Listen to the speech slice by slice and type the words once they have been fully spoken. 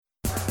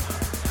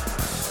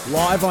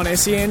Live on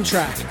SEN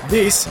Track,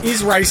 this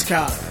is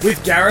Racecard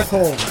with Gareth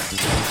Hall.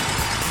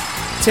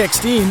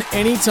 Text in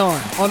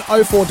anytime on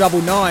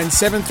 0499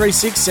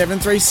 736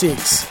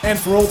 736. And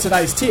for all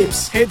today's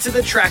tips, head to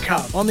the Track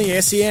Hub on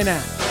the SEN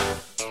app.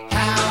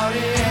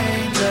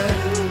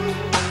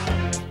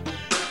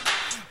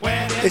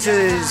 This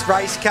is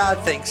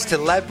Racecard thanks to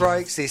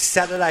Ladbrokes this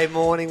Saturday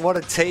morning. What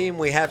a team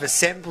we have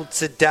assembled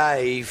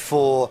today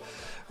for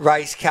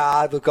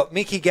Racecard. We've got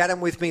Mickey Gannon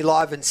with me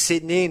live in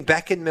Sydney and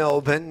back in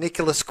Melbourne.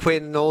 Nicholas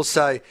Quinn and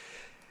also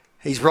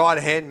his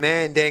right-hand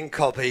man, Dan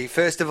Copy.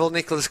 First of all,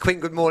 Nicholas Quinn,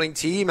 good morning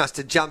to you. You must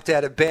have jumped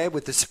out of bed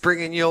with the spring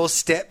in your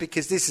step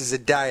because this is a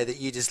day that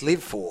you just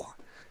live for.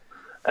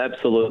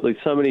 Absolutely.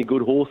 So many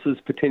good horses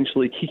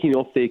potentially kicking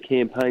off their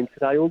campaign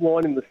today, all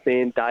lining the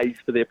sand days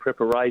for their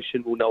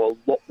preparation. We'll know a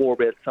lot more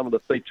about some of the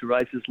feature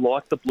races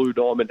like the Blue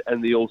Diamond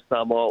and the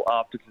All-Star Mile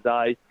after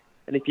today.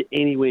 And if you're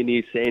anywhere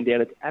near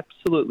Sandown, it's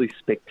absolutely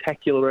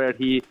spectacular out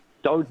here.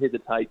 Don't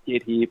hesitate,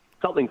 get here.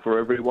 Something for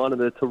everyone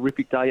and a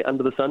terrific day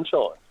under the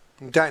sunshine.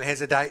 Don't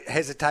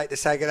hesitate to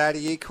say good day to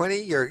you,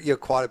 Quinny. You're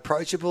quite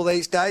approachable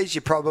these days.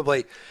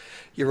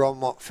 You're on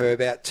what for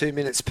about 2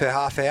 minutes per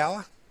half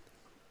hour?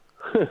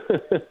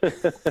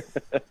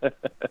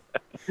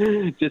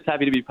 Just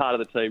happy to be part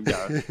of the team,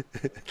 Gareth.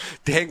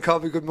 Dan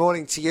Cobby, good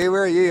morning to you.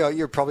 Where are you?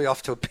 You're probably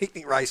off to a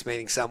picnic race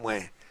meeting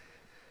somewhere.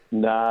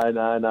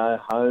 No.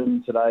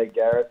 Home today,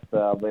 Gareth.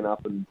 Went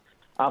up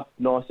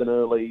nice and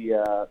early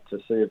to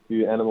see a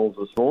few animals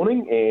this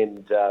morning,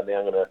 and now I'm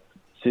going to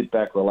sit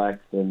back, relax,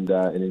 and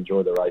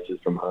enjoy the races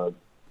from home.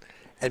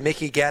 And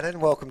Mickey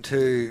Gannon, welcome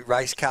to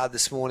Racecard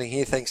this morning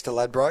here, thanks to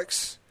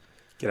Ladbrokes.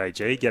 G'day,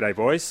 G. G'day,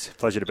 boys.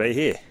 Pleasure to be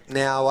here.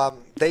 Now,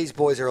 these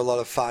boys are a lot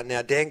of fun.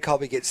 Now, Dan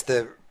Cobby gets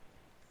the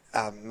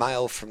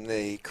mail from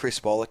the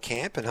Chris Waller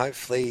camp, and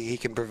hopefully he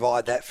can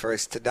provide that for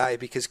us today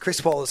because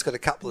Chris Waller's got a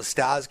couple of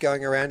stars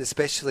going around,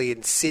 especially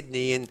in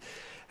Sydney. And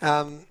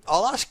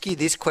I'll ask you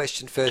this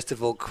question first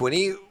of all,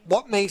 Quinny.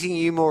 What meeting are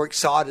you more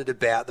excited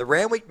about, the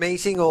Randwick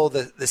meeting or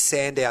the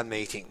Sandown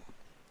meeting?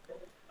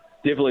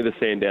 Definitely the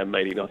Sandown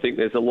meeting. I think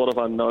there's a lot of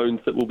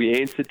unknowns that will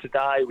be answered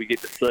today. We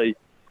get to see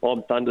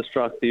I'm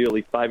Thunderstruck, the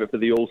early favourite for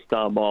the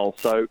All-Star Mile.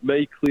 So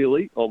me,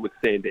 clearly, I'm with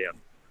Sandown.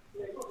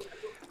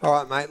 All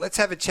right, mate, let's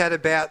have a chat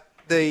about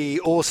the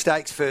All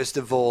Stakes first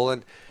of all.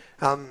 And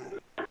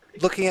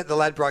looking at the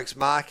Ladbrokes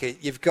market,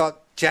 you've got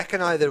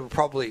Jacquinot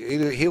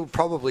that he'll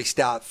probably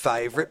start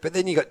favourite, but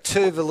then you've got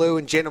Tuvalu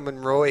and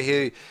Gentleman Roy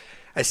who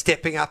are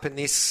stepping up in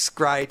this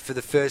grade for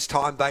the first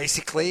time,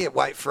 basically, at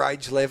weight for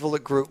age level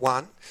at Group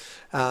 1.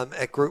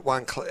 At Group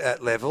 1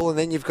 level, and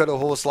then you've got a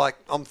horse like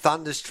I'm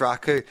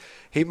Thunderstruck who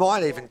he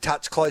might even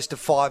touch close to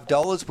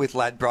 $5 with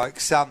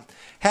Ladbrokes.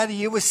 How do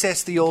you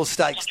assess the All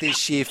Stakes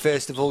this year,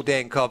 first of all,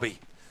 Dan Cobby?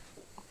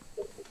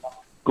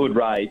 Good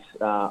race,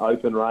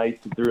 open race.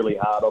 It's really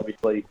hard,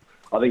 obviously.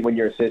 I think when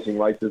you're assessing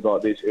races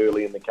like this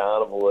early in the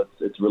carnival,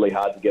 it's really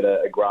hard to get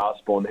a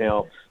grasp on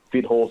how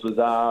fit horses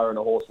are, and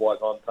a horse like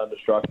I'm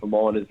Thunderstruck for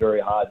mine is very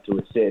hard to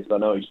assess. I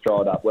know he's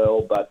tried up well,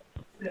 but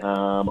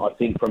I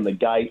think from the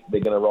gate they're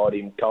going to ride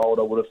him cold,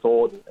 I would have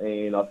thought.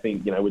 And I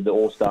think, with the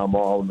All-Star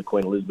Mile and the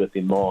Queen Elizabeth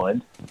in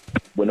mind,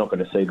 we're not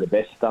going to see the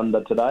best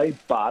Thunder today.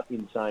 But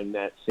in saying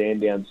that,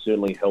 Sandown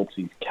certainly helps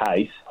his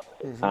case.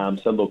 Mm-hmm.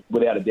 So look,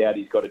 without a doubt,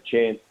 he's got a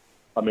chance.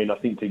 I mean, I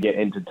think to get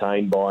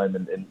entertained by him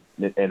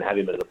and have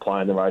him as a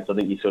player in the race, I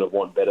think you sort of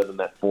want better than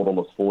that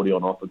 $4.40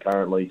 on offer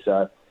currently.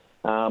 So,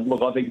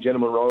 look, I think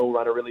Gentleman Royal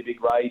run a really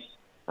big race.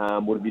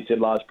 Would have you said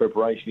large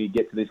preparation he'd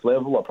get to this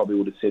level? I probably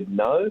would have said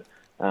no.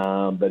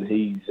 But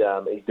he's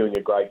doing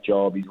a great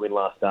job. His win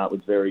last start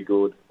was very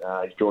good.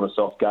 He's drawn a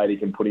soft gate. He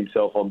can put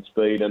himself on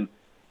speed, and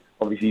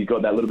obviously he's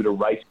got that little bit of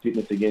race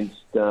fitness against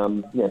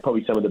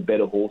probably some of the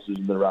better horses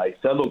in the race.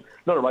 So look,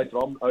 not a race that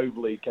I'm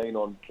overly keen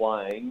on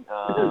playing,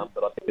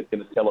 but I think it's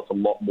going to tell us a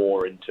lot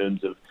more in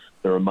terms of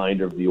the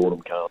remainder of the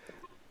autumn carnival.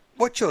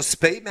 What's your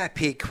speed map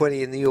here,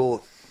 Quinny, in the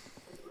All?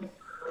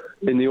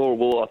 In the All,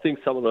 well, I think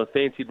some of the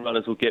fancied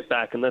runners will get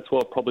back, and that's why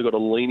I've probably got a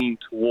leaning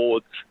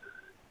towards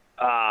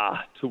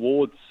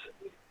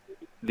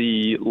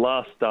the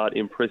last start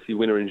impressive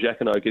winner in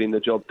Jacquinot getting the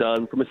job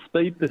done. From a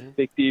speed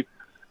perspective,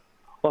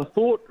 I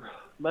thought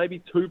maybe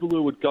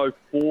Tuvalu would go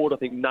forward. I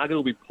think Nugget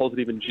will be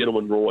positive and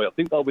Gentleman Roy. I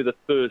think they'll be the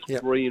first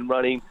three in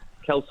running.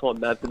 Calcine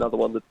Mab's another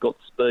one that's got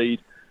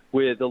speed.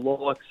 Where the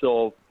likes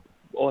of,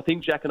 I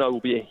think Jacquinot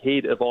will be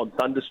ahead of I'm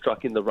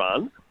Thunderstruck in the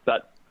run,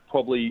 but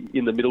probably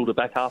in the middle to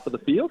back half of the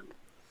field.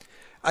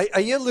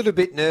 Are you a little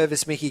bit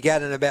nervous, Mickey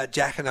Gannon, about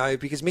Jacquinot?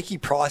 Because Mickey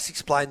Price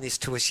explained this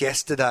to us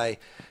yesterday,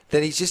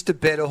 that he's just a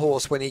better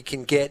horse when he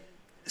can get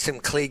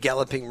some clear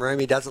galloping room.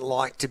 He doesn't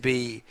like to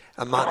be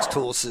amongst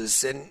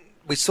horses. And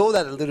we saw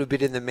that a little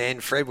bit in the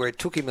Manfred, where it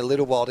took him a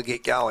little while to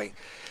get going.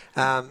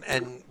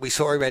 And we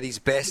saw him at his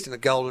best in the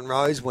Golden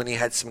Rose when he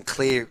had some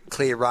clear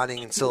running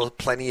and saw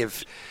plenty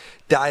of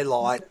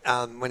daylight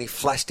when he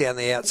flashed down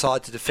the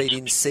outside to defeat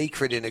In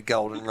Secret in a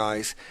Golden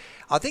Rose.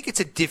 I think it's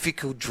a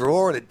difficult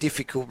draw and a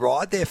difficult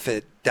ride there for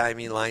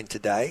Damien Lane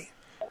today.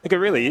 Look, it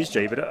really is,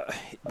 G, but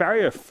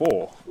barrier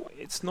 4,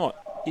 it's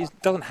not he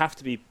doesn't have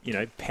to be,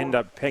 pegged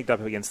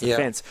up against the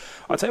fence.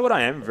 I'll tell you what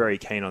I am very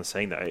keen on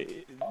seeing, though,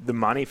 the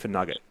money for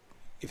Nugget.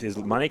 If there's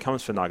money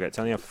comes for Nugget, it's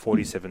only a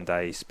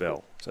 47-day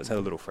spell, so let's have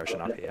a little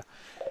freshen up here.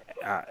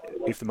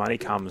 If the money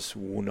comes,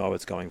 we'll know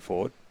it's going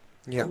forward.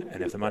 Yeah.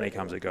 And if the money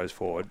comes, it goes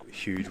forward.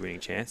 Huge winning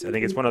chance. I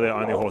think it's one of the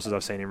only horses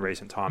I've seen in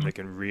recent time that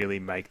can really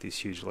make this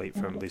huge leap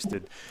from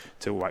listed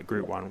to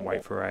Group 1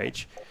 weight for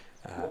age.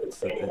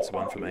 It's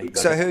one for me.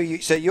 So who are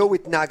you? So you're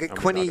with Nugget.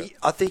 Quinny,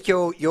 I think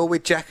you're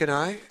with Jack and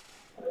O.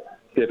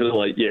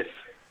 Definitely, yes.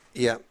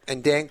 Yeah.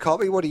 And Dan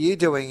Cobby, what are you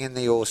doing in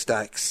the All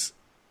Stakes?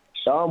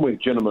 So I'm with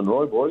Gentleman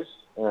Roy, boys.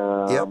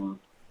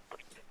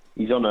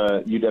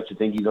 You'd have to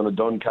think he's on a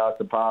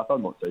Doncaster path.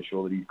 I'm not so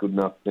sure that he's good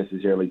enough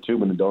necessarily to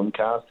win a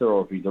Doncaster,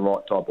 or if he's the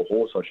right type of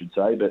horse, I should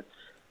say. But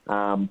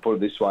put it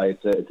this way,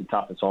 it's a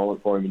tough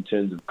assignment for him in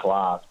terms of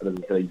class. But as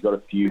I said, he's got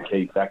a few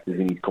key factors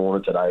in his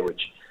corner today,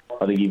 which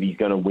I think if he's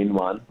going to win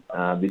one,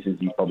 this is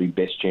his probably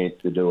best chance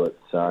to do it.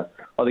 So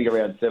I think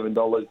around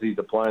 $7 he's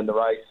a play in the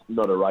race.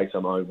 Not a race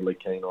I'm overly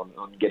keen on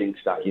getting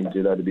stuck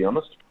into, though, to be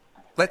honest.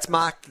 Let's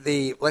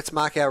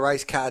mark our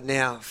race card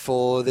now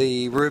for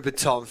the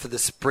Rubiton for the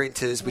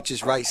sprinters, which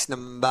is race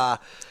number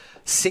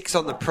 6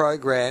 on the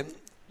program.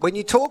 When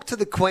you talk to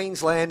the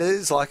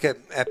Queenslanders, like a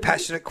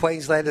passionate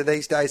Queenslander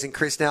these days in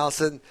Chris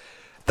Nelson,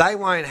 they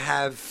won't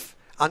have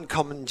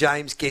Uncommon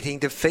James getting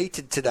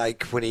defeated today,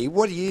 Quinny.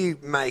 What do you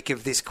make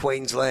of this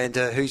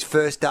Queenslander who's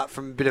first up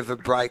from a bit of a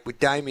break with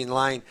Damien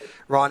Lane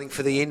riding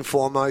for the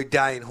Inform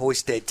O'Day and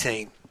Hoisted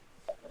team?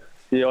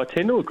 Yeah, I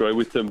tend to agree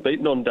with them.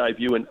 Beaten on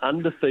debut and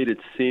undefeated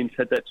since,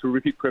 had that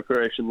terrific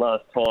preparation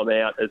last time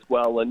out as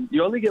well. And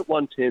you only get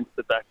one chance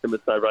to back them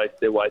as they race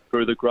their way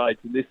through the grades.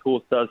 And this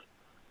horse does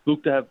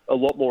look to have a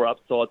lot more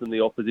upside than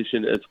the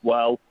opposition as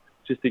well.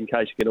 Just in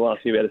case you're going to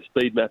ask me about a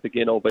speed map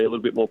again, I'll be a little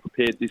bit more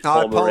prepared this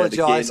time around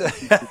again. I apologise.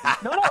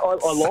 No,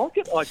 I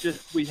like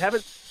it. We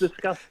haven't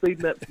discussed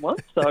speed maps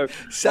once, so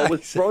I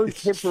was thrown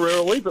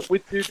temporarily. But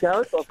with you,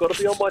 Gareth, I've got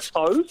to be on my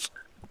toes.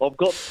 I've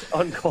got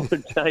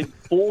Uncommon James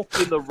fourth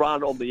in the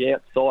run on the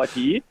outside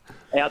here,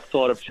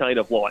 outside of Chain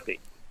of Lightning.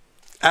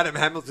 Adam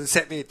Hamilton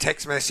sent me a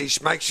text message.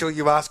 Make sure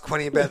you ask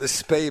Quinny about the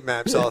speed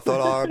map. So I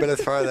thought, I better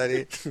throw that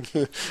in.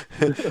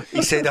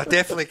 He said, I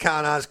definitely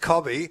can't ask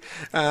Cobby.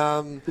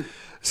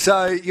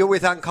 So you're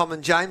with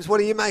Uncommon James. What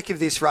do you make of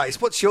this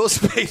race? What's your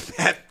speed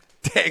map,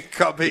 Dan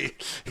Cobby,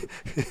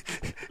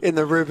 in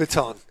the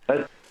Rubiton?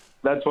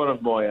 That's one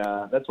of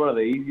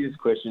the easiest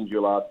questions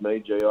you'll ask me,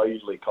 G. I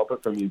usually cop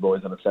it from you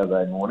boys on a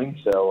Saturday morning,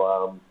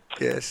 so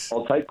yes,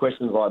 I'll take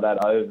questions like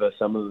that over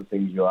some of the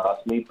things you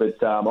ask me.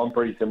 But I'm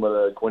pretty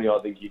similar to Quinny. I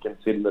think you can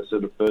sit in the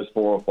sort of first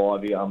 4 or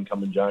 5 here.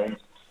 Uncommon James.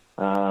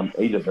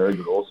 He's a very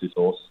good horse. This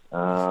horse.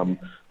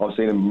 I've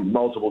seen him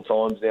multiple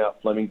times now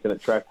at Flemington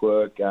at track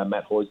work.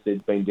 Matt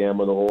Hoysted's been down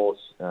with the horse.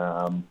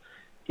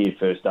 Here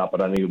first up, I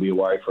don't think it'll be a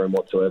worry for him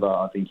whatsoever.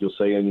 I think you'll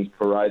see in his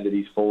parade that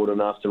he's forward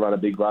enough to run a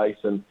big race,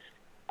 and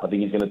I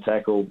think he's going to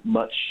tackle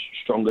much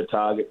stronger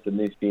targets than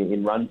this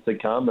in runs to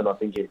come, and I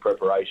think in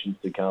preparations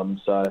to come.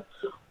 So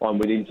I'm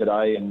with him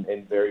today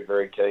and very,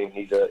 very keen.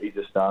 He's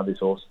a star, this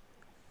horse.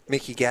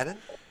 Mickey Gannon?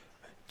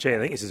 Gee, I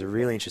think this is a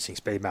really interesting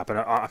speed map, and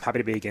I'm happy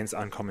to be against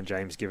Uncommon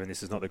James given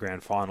this is not the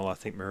grand final. I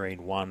think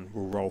Marine 1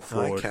 will roll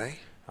forward. Okay.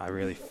 I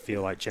really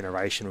feel like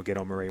Generation will get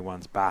on Marine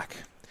 1's back.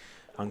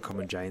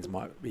 Uncommon James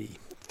might be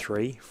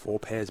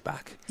 3-4 pairs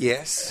back.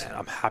 Yes. And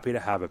I'm happy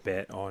to have a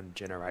bet on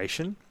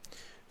Generation.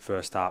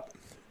 First up,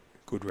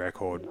 good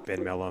record, Ben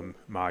Melham,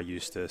 Mar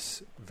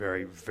Eustace,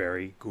 very,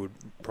 very good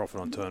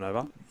profit on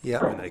turnover.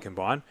 Yeah. When they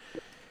combine.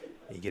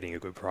 You're getting a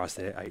good price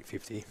there,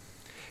 $8.50.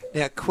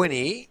 Now,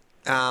 Quinny,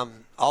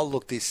 I'll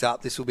look this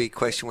up. This will be a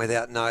question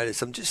without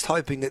notice. I'm just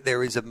hoping that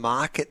there is a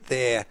market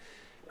there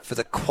for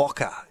the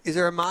Quokka. Is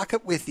there a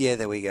market with, yeah,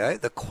 there we go,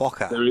 the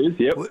Quokka. There is,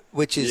 yep.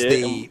 Which is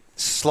the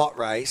slot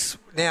race.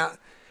 Now,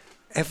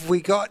 have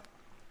we got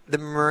the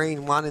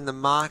Marine 1 in the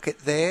market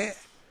there?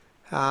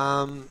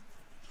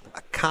 I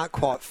can't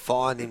quite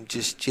find him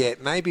just yet.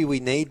 Maybe we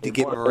need to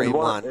get Marine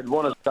 1. I'd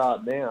want to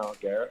start now,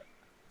 Garrett.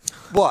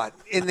 What?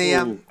 In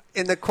the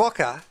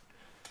Quokka?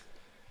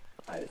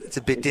 It's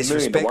a bit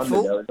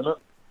disrespectful. Isn't it?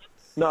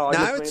 No,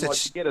 I just mean,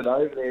 to get it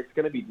over there, it's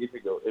going to be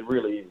difficult. It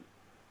really is.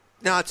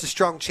 No, it's a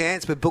strong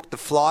chance. We booked the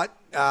flight.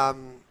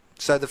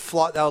 So the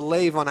flight, they'll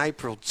leave on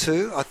April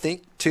 2, I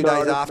think, 2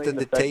 days after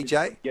the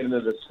TJ. Get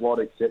into the slot,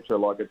 etc.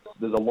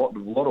 There's a lot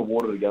of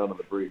water to go under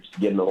the bridge to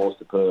get in the horse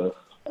to Perth.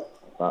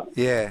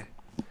 Yeah.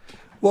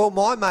 Well,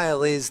 my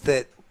mail is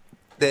that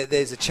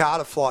there's a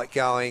charter flight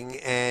going,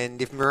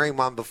 and if Marine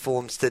 1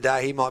 performs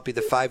today, he might be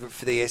the favourite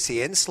for the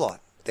SEN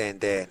slot, Dan.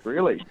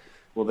 Really?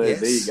 Well,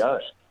 there you go.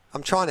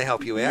 I'm trying to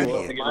help you out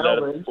here.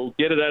 We'll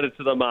get it added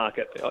to the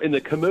market. In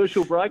the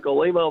commercial break,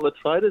 I'll email the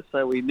traders,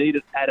 so we need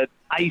it added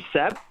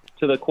ASAP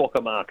to the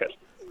Quokka market.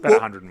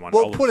 About $101.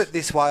 Well, put it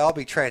this way, I'll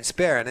be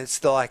transparent.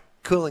 It's like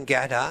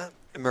Coolangatta,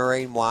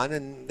 Marine 1,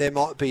 and there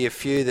might be a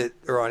few that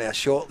are on our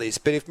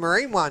shortlist. But if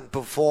Marine 1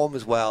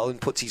 performs well and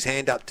puts his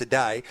hand up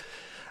today,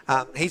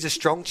 he's a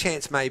strong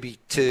chance maybe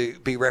to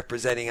be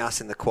representing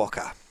us in the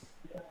Quokka.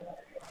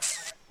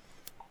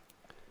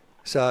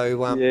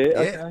 So,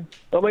 Okay.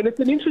 I mean, it's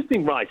an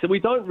interesting race, and we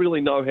don't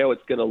really know how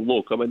it's going to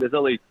look. I mean, there's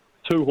only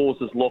 2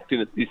 horses locked in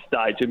at this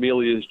stage.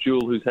 Amelia's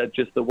Jewel, who's had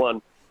just the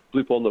one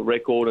blip on the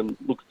record and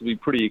looks to be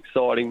pretty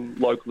exciting,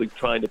 locally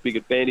trained at Big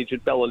Advantage,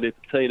 and Bella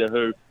Nipotina,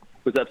 who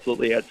was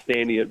absolutely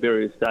outstanding at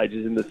various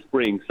stages in the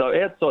spring. So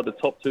outside the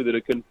top 2 that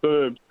are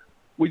confirmed,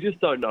 we just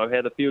don't know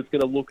how the field's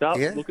going to look up.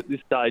 Yeah. Look at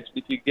this stage.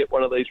 If you get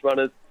one of these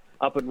runners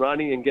up and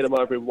running and get them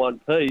over in one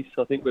piece,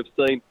 I think we've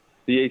seen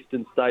the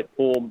Eastern State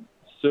form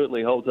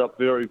certainly holds up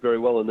very, very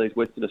well in these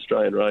Western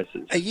Australian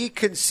races. Are you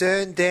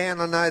concerned, Dan?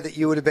 I know that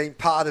you would have been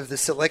part of the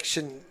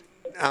selection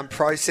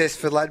process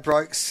for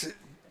Ladbrokes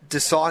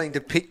deciding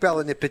to pick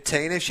Bella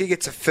Nipotina. If she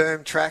gets a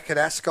firm track at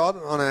Ascot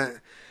on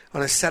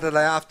a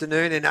Saturday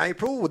afternoon in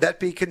April, would that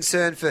be a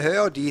concern for her,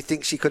 or do you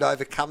think she could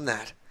overcome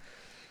that?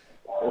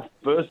 Well,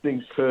 first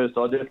things first,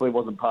 I definitely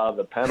wasn't part of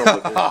the panel.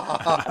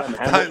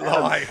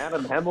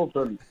 Adam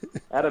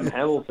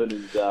Hamilton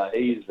is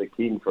he is the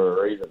king for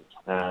a reason.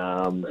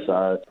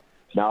 So,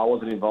 no, I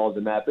wasn't involved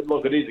in that. But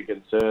look, it is a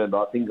concern.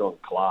 But I think on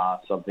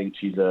class, I think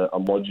she's a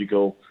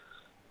logical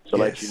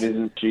selection, Yes.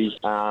 isn't she?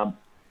 I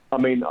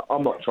mean,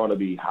 I'm not trying to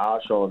be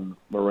harsh on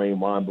Marine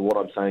One, but what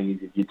I'm saying is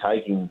if you're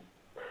taking...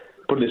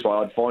 Put it this way,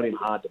 I'd find him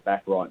hard to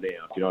back right now,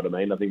 if you know what I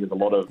mean. I think there's a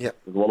lot of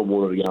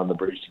water to go on the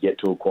bridge to get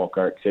to a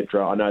Quokka,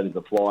 etc. I know there's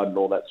a flight and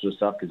all that sort of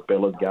stuff because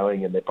Bella's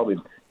going, and there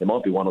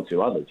might be 1 or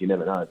 2 others. You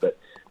never know, but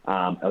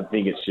I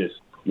think it's just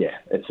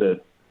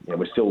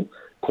we're still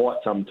quite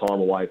some time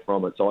away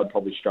from it, so I'd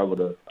probably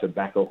struggle to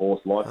back a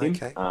horse like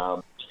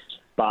him.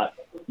 But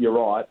you're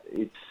right,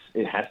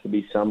 it has to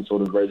be some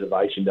sort of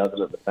reservation, doesn't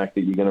it? The fact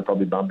that you're going to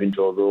probably bump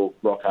into a real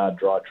rock hard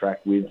dry track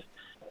with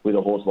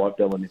a horse like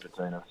Bella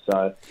Nipotina.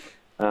 So.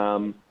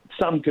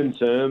 Some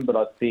concern, but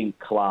I think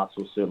class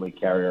will certainly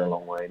carry her a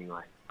long way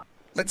anyway.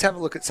 Let's have a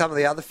look at some of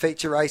the other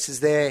feature races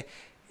there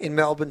in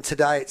Melbourne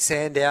today at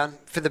Sandown.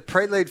 For the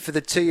prelude for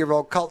the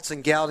 2-year-old colts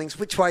and geldings,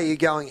 which way are you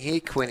going here,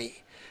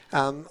 Quinny?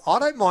 I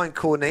don't mind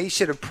Corniche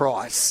at a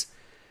price.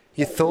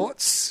 Your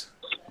thoughts?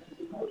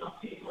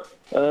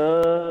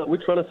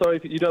 Which runner, sorry,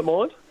 if you don't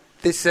mind?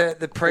 This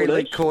the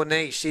prelude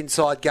Corniche,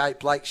 Inside Gate,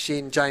 Blake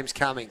Shin, James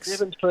Cummings.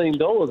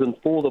 $17 and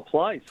for the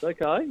place.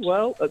 Okay,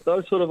 well, at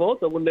those sort of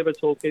odds, I would never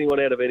talk anyone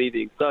out of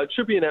anything. So it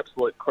should be an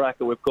absolute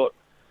cracker. We've got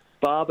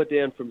Barber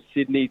down from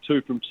Sydney,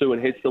 2 from 2,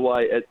 and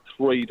Headstaway at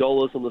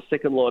 $3. On the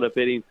second line of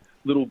betting,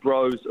 Brave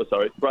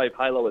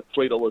Halo at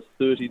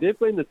 $3.30. They've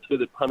been the 2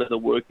 that punters are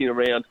working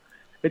around.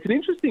 It's an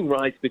interesting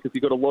race because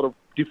you've got a lot of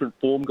different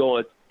form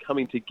guys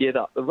coming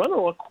together. The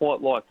runner I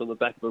quite liked on the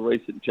back of a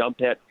recent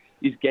jump out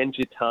is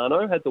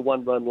Gangitano, had the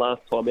 1 run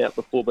last time out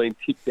before being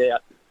tipped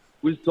out,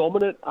 was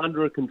dominant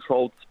under a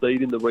controlled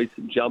speed in the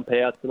recent jump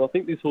outs, and I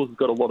think this horse has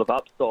got a lot of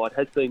upside,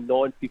 has been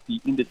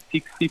 950 into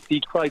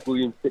 650, Craig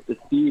Williams set the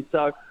steer,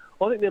 so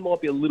I think there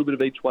might be a little bit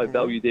of each way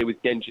value there with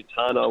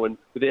Gangitano, and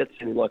without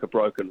sounding like a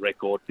broken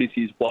record, this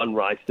is one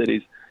race that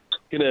is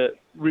going to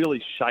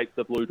really shape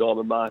the Blue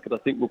Diamond market. I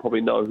think we'll probably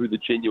know who the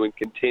genuine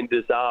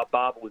contenders are.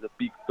 Barber was a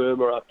big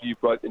firmer after you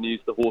broke the news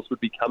the horse would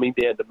be coming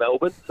down to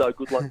Melbourne, so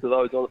good luck to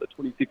those on at the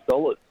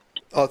 $26.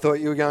 I thought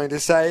you were going to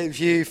say if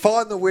you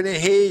find the winner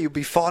here, you'll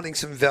be finding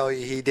some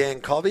value here, Dan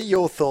Cobby.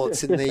 Your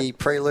thoughts in the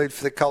prelude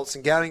for the colts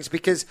and geldings,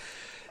 because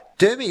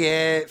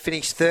Dermiere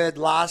finished 3rd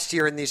last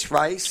year in this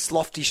race.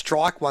 Lofty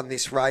Strike won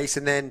this race,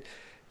 and then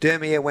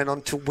Dermiere went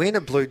on to win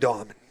a Blue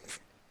Diamond.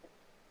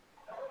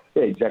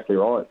 Yeah, exactly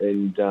right.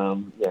 And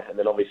and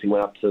then obviously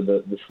went up to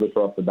the slipper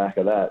off the back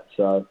of that.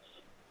 So,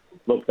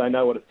 look, they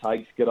know what it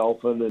takes,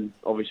 Godolphin, and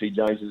obviously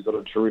James has got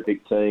a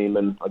terrific team,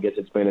 and I guess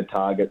it's been a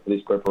target for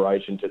this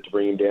preparation to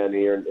bring him down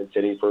here and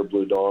set him for a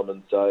Blue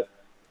Diamond. So,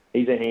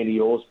 he's a handy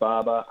horse,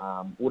 Barber.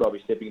 Would I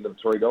be stepping into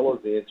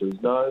 $3? The answer is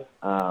no.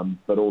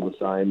 But all the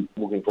same,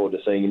 looking forward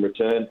to seeing him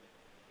return.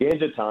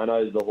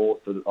 Gangitano is the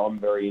horse that I'm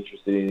very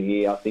interested in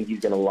here. I think he's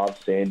going to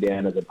love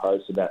Sandown as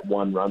opposed to that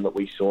 1 run that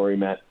we saw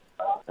him at.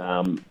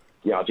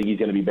 I think he's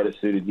going to be better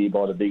suited here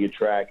by the bigger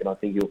track, and I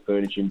think he'll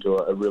furnish into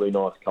a really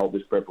nice colt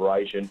this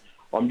preparation.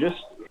 I'm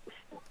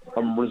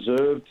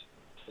reserved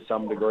to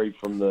some degree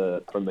from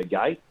the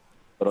gate,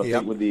 but I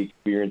think with the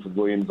experience of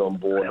Williams on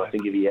board, I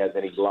think if he has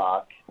any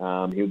luck,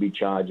 he'll be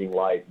charging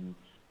late. And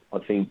I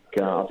think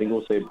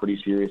we'll see a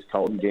pretty serious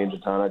colt in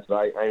Gangitano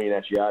today. Amy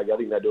and Ashiaga, I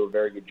think they do a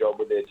very good job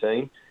with their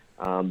team.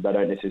 They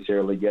don't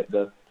necessarily get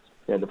the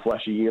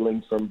flashy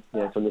yearlings from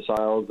the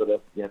sales that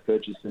are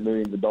purchased for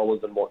millions of dollars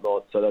and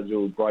whatnot. So they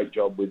do a great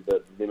job with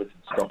the limited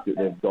stock that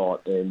they've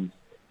got, and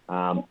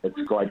it's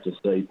great to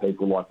see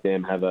people like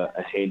them have a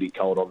handy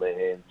colt on their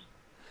hands.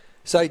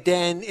 So,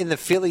 Dan, in the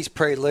Phillies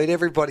prelude,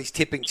 everybody's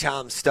tipping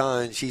Charm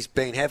Stone. She's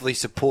been heavily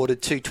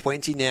supported,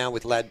 $2.20 now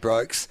with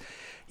Ladbrokes.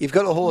 You've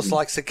got a horse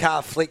like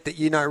Sakar Flick that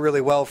you know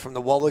really well from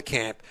the Waller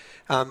camp.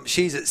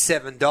 She's at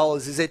 $7.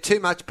 Is there too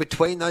much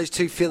between those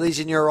 2 fillies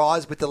in your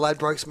eyes with the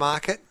Ladbrokes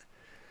market?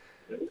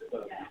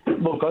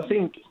 Look, I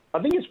think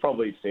it's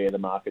probably fair, the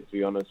market, to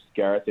be honest,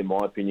 Gareth, in my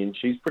opinion.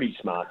 She's pretty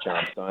smart,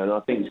 Charmstone, and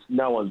I think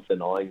no one's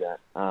denying that.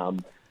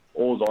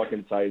 All I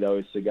can say, though,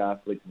 is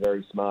Cigar Flick's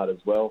very smart as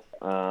well.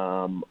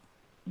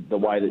 the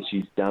way that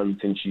she's done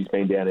since she's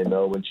been down in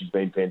Melbourne. She's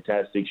been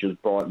fantastic. She was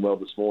bright and well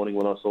this morning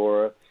when I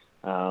saw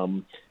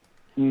her.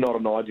 Not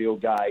an ideal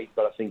gate,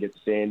 but I think at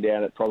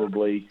Sandown it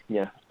probably,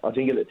 I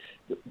think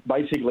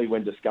basically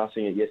when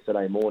discussing it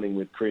yesterday morning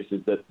with Chris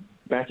is that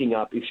backing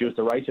up, if she was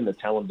to race in the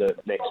Talender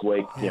next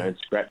week, and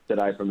scrap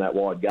today from that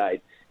wide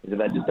gate, is that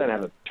they just don't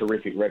have a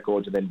terrific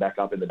record to then back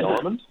up in the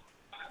Diamond.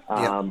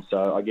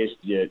 So I guess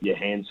your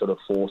hand's sort of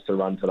forced to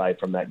run today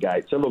from that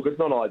gate. So look, it's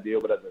not ideal,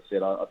 but as I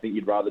said, I think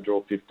you'd rather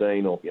draw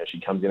 15 or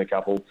she comes in a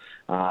couple.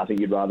 I think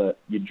you'd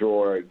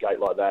draw a gate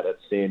like that at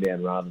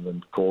Sandown rather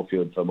than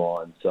Caulfield for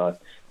mine. So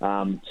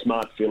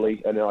smart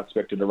filly, and I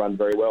expect her to run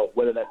very well.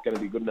 Whether that's going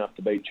to be good enough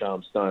to beat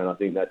Charm Stone, I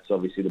think that's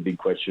obviously the big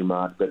question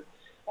mark. But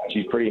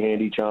she's pretty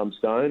handy, Charm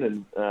Stone,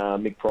 and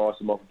Mick Price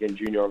and Michael Kent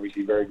Jr.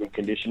 obviously very good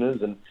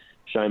conditioners, and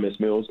Seamus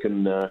Mills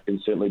can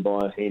certainly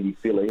buy a handy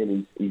filly,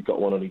 and he's got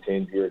one on his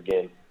hands here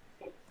again.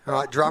 All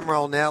right, drum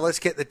roll now. Let's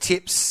get the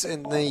tips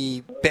and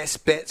the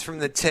best bets from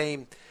the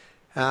team.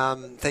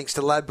 Thanks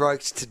to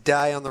Ladbrokes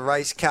today on the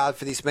race card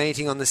for this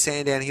meeting on the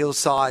Sandown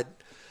Hillside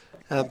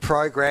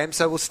program.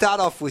 So we'll start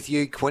off with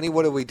you, Quinny.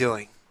 What are we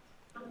doing?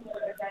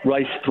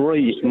 Race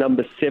 3,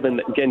 number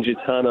 7,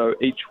 Gangitano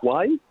each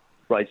way.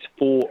 Race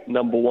 4,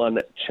 number 1,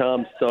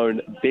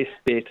 Charmstone, best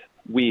bet,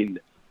 win.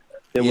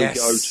 Then we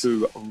go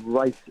to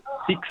race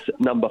 6,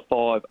 number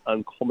 5,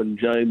 Uncommon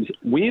James,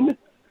 win.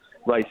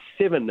 Race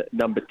 7,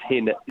 number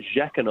 10,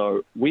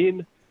 Jacquinot,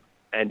 win.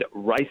 And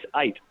race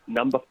 8,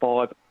 number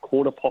 5,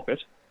 Corner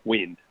Pocket,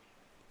 win.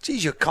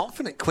 Geez, you're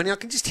confident, Quinny. I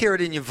can just hear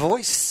it in your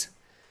voice.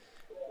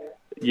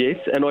 Yes,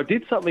 and I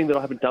did something that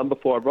I haven't done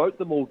before. I wrote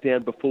them all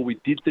down before we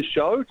did the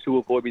show to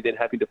avoid me then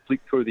having to flick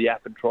through the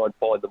app and try and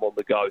find them on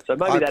the go. So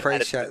maybe I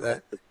appreciate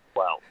that. As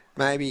well.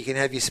 Maybe you can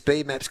have your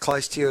speed maps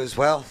close to you as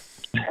well.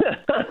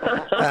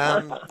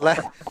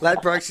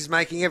 Ladbrokes is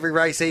making every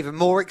race even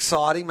more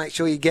exciting. Make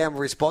sure you gamble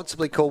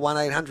responsibly. Call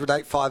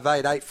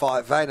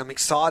 1-800-858-858. I'm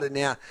excited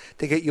now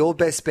to get your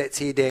best bets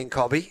here, Dan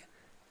Cobby.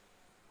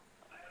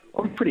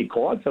 I'm pretty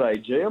quiet today,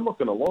 G. I'm not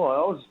going to lie. I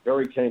was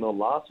very keen on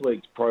last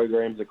week's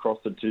programs across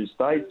the 2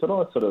 states, but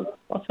I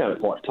found it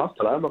quite tough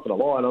today. I'm not going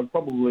to lie, and I'm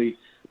probably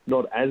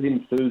not as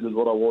enthused as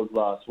what I was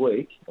last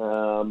week.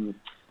 I'm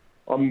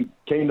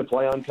keen to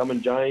play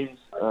Uncommon James.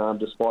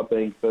 Despite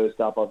being first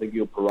up, I think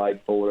he'll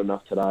parade forward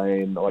enough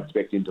today, and I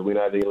expect him to win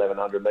over the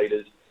 1,100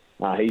 metres.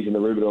 He's in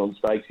the Rubicon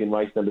Stakes in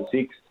race number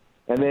 6.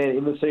 And then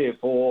in the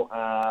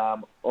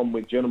CF4, I'm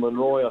with Gentleman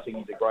Roy. I think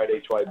he's a great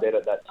each-way bet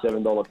at that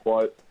 $7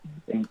 quote.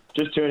 And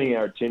just turning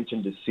our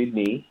attention to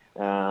Sydney.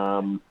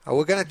 We're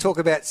going to talk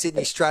about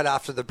Sydney straight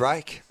after the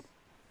break.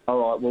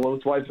 All right, well,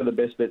 let's wait for the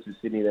best bets of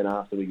Sydney then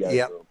after we go.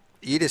 Yep.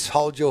 You just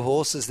hold your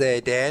horses there,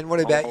 Dan.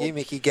 What about you,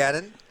 Mickey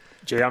Gadden?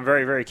 Gee, I'm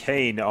very, very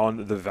keen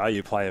on the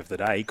value play of the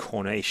day,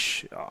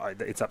 Corniche.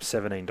 It's up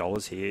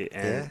 $17 here,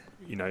 and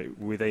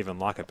with even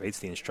luck, it beats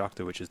the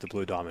Instructor, which is the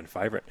Blue Diamond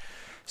favourite.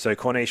 So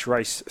Corniche,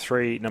 race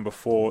 3, number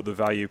 4, the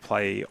value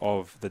play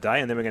of the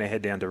day, and then we're going to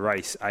head down to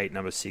race 8,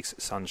 number 6,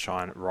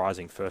 Sunshine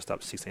Rising, first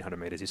up 1,600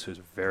 metres. This was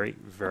a very,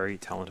 very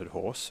talented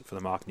horse for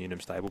the Mark Newnham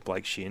stable.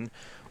 Blake Shin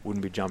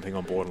wouldn't be jumping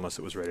on board unless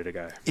it was ready to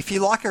go. If you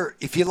like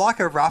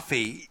a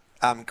roughie,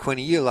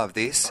 Quinny, you love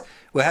this.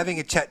 We're having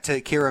a chat to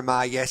Kira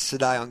Ma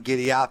yesterday on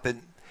Giddy Up,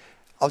 and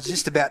I was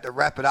just about to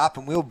wrap it up,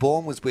 and Will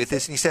Bourne was with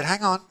us, and he said,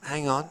 hang on,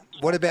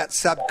 what about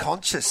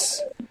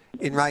Subconscious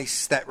in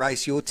that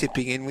race you're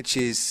tipping in, which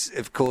is,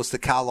 of course, the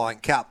Carline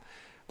Cup?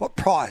 What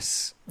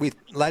price with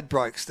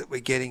Ladbrokes that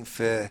we're getting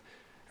for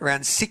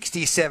around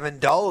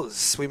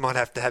 $67? We might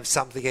have to have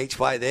something each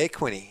way there,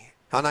 Quinny.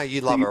 I know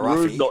you love a roughie.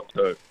 Rude not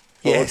to.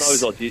 Yes. Well,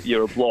 those odds,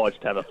 you're obliged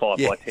to have a 5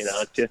 by 10,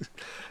 aren't you?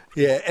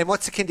 Yeah, and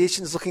what's the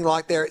conditions looking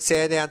like there at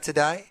Sandown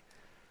today?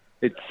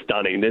 It's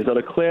stunning. There's not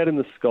a cloud in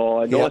the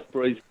sky, nice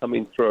breeze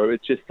coming through.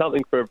 It's just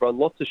something for everyone.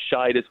 Lots of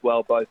shade as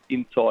well, both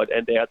inside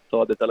and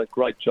outside. They've done a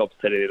great job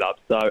setting it up.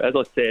 So, as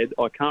I said,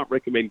 I can't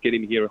recommend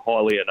getting here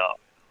highly enough.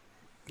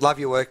 Love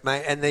your work,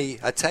 mate. And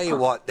I tell you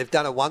what, they've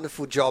done a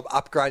wonderful job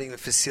upgrading the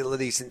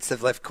facility since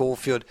they've left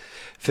Caulfield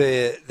for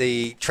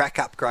the track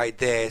upgrade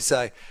there.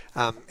 So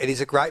it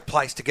is a great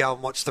place to go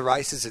and watch the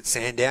races at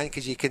Sandown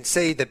because you can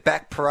see the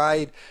back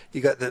parade. You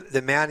got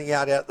the mounting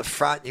yard out the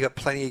front. You got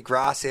plenty of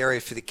grass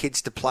area for the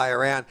kids to play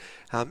around.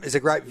 There's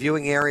a great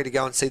viewing area to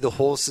go and see the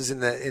horses in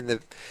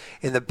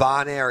the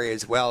barn area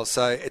as well.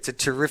 So it's a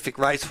terrific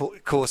race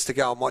course to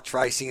go and watch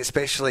racing,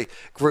 especially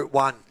Group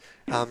 1.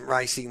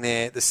 Racing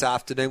there this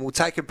afternoon. We'll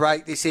take a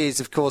break. This is,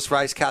 of course,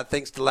 Race Card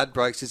thanks to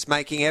Ladbrokes. It's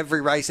making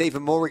every race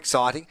even more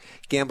exciting.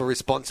 Gamble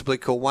responsibly.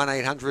 Call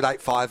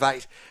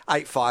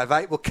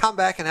 1-800-858-858. We'll come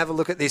back and have a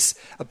look at this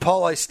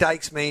Apollo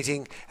Stakes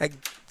meeting at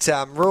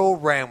Royal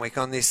Randwick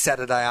on this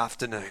Saturday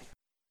afternoon.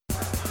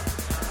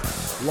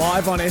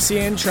 Live on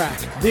SEN Track,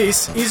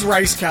 this is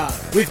Race Card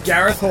with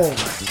Gareth Hall.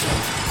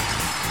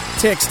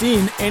 Text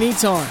in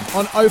anytime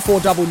on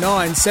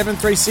 0499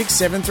 736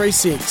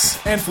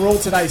 736. And for all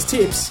today's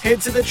tips,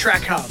 head to the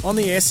Track Hub on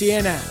the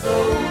SEN app.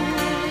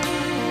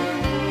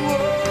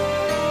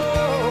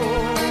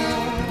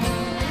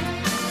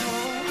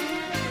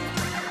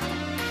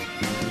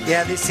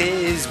 Yeah, this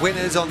is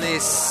winners on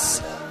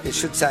this. It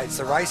should say it's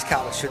the race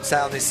card, I should say,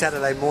 on this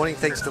Saturday morning,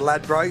 thanks to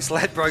Ladbrokes.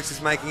 Ladbrokes is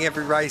making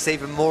every race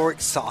even more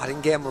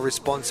exciting. Gamble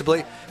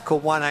responsibly. Call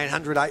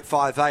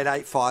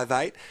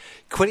 1-800-858-858.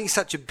 Quinny's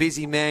such a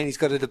busy man, he's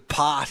got to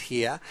depart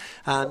here.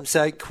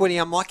 So, Quinny,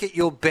 I might get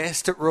your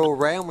best at Royal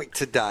Randwick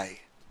today.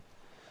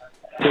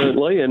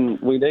 Certainly, and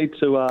we need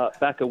to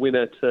back a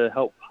winner to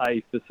help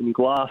pay for some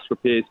glass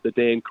repairs for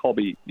Dan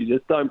Cobby. You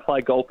just don't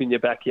play golf in your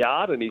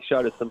backyard, and he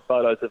showed us some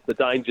photos of the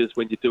dangers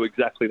when you do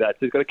exactly that.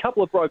 So he's got a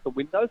couple of broken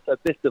windows, so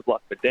best of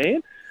luck for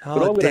Dan. Oh, but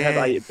I'm going to Dan.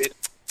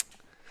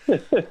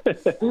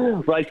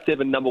 have Race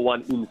 7, number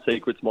 1, In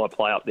Secret's my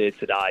play up there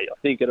today. I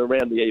think at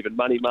around the even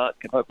money mark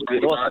can hopefully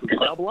be a nice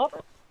little double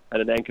up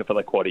and an anchor for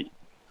the quaddie.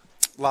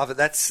 Love it.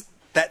 That's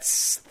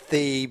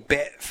the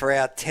bet for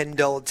our $10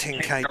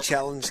 10K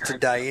challenge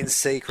today, In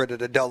Secret at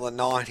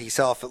 $1.90.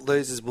 So if it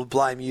loses, we'll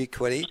blame you,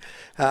 Quinny.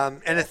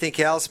 Anything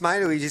else,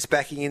 mate, or are you just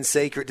backing In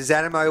Secret? Does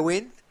Animo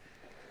win?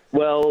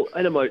 Well,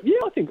 Animo, yeah,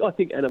 I think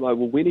Animo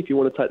will win if you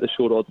want to take the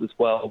short odds as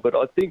well. But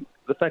I think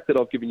the fact that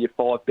I've given you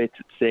 5 bets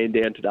at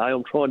Sandown today,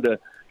 I'm trying to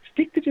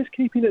stick to just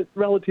keeping it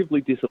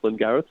relatively disciplined,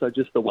 Gareth. So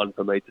just the one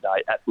for me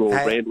today at Royal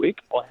Randwick.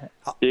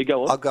 Yeah,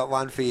 go on. I've got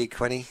one for you,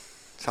 Quinny.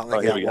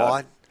 Something here we go.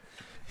 wide.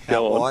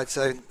 Go on. Wide.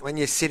 So when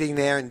you're sitting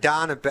there, and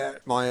Dana,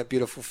 my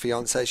beautiful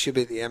fiancée, she'll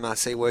be at the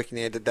MRC working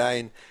there today,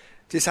 and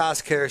just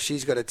ask her if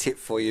she's got a tip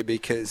for you,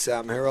 because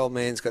her old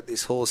man's got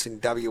this horse in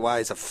WA.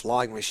 It's a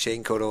flying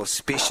machine called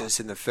Auspicious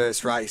in the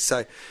first race.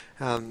 So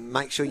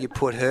make sure you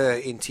put her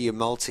into your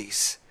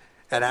multis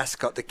at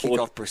Ascot to kick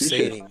off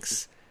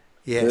proceedings.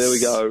 Yes. There we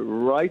go.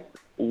 Race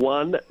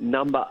 1,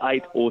 number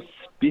 8,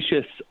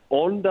 Auspicious,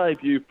 on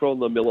debut from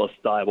the Miller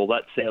stable.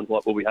 That sounds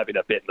like we'll be having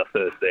a bet in the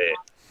first there.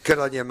 Good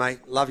on you,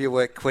 mate. Love your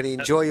work, Quinny.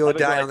 Enjoy your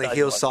day on the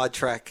hillside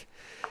track.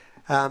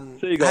 See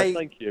you guys.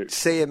 Thank you.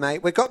 See you,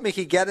 mate. We've got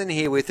Mickey Gadden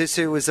here with us,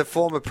 who was a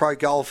former pro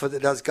golfer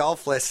that does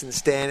golf lessons,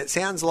 Stan. It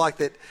sounds like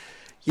that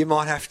you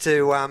might have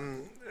to,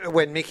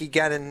 when Mickey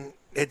Gadden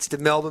heads to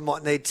Melbourne,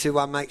 might need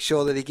to make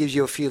sure that he gives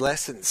you a few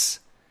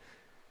lessons.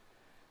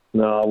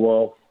 No,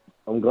 well,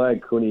 I'm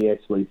glad Quinny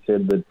actually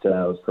said that it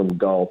was from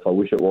golf. I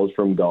wish it was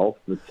from golf.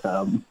 But,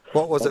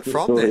 what was it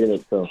from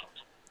then?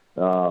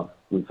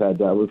 We've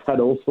had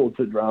all sorts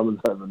of dramas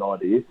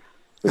overnight here.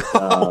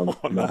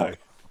 But, no.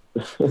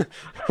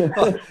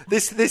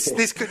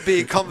 This could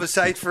be a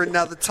conversation for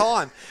another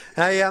time.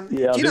 Hey, I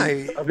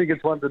think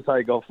it's one to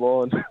take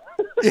offline.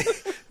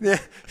 Yeah,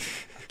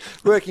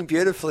 working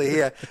beautifully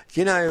here.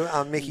 Do you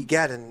know Mickey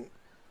Gadden?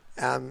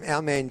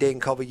 Our man Dan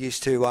Cobby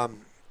used to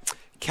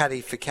caddy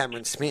for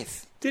Cameron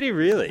Smith. Did he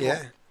really?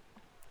 Yeah.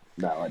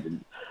 No, I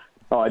didn't.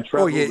 I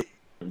travelled.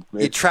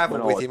 You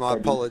travelled with him. I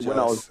apologise. When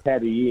I was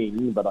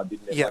caddying, but I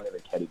didn't. I never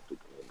caddied for him.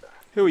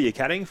 Who were you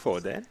caddying for,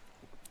 Dan?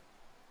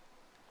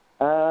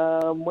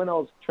 When I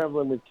was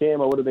travelling with Cam,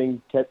 I would have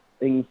been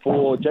caddying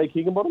for Jake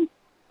Higginbottom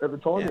at the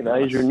time in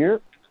Asia and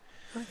Europe.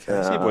 Okay.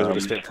 So you boys would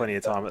have spent plenty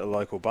of time at the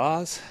local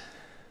bars.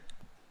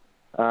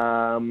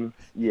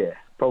 Yeah,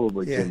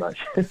 probably too much.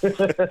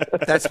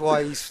 That's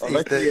why he's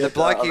the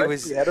bloke he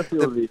was.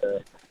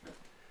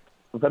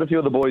 I've had a few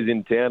of the boys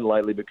in town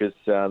lately because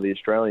the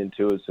Australian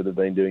tours sort of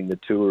been doing the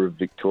tour of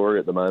Victoria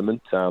at the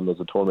moment.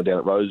 There's a tournament down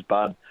at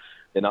Rosebud,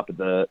 then up at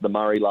the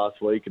Murray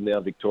last week, and now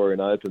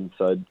Victorian Open.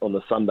 So on the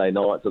Sunday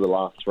nights of the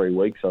last 3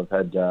 weeks, I've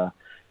had a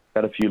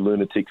few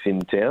lunatics in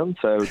town.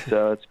 So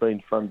it's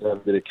been fun to have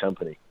a bit of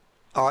company.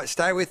 All right,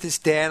 stay with us,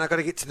 Dan. I've got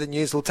to get to the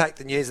news. We'll take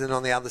the news, and then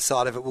on the other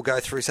side of it, we'll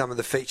go through some of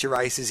the feature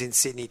races in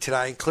Sydney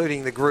today,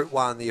 including the Group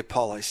 1, the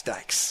Apollo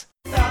Stakes.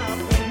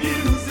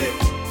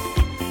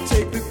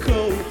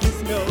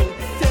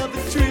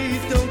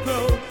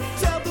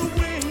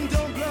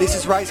 This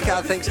is Race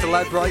Car thanks to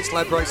Ladbrokes.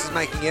 Ladbrokes is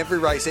making every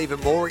race even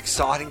more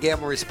exciting.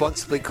 Gamble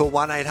responsibly. Call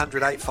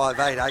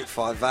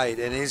 1-800-858-858. And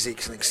it is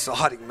an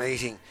exciting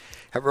meeting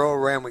at Royal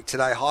Randwick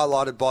today,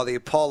 highlighted by the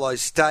Apollo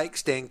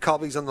Stakes. Dan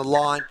Cobby's on the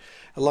line,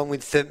 along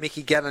with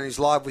Mickey Gadden, who's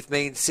live with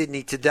me in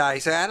Sydney today.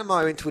 So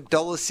Animo into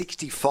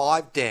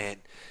 $1.65, Dan,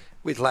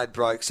 with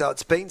Ladbrokes. So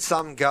it's been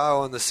some go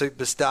on the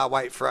Superstar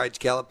Weight for Age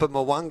Gallop, but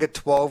Mwanga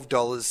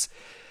 $12.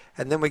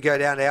 And then we go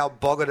down to Our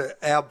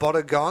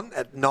Bodagon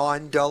at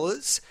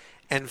 $9.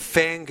 And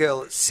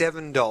Fangirl at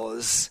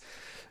 $7.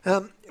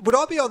 Would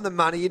I be on the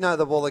money? You know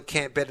the Waller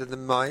camp better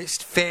than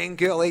most.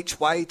 Fangirl each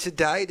way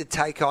today to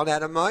take on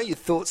Animo. Your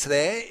thoughts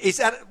there?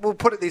 We'll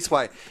put it this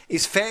way.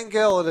 Is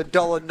Fangirl at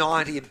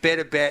 $1.90 a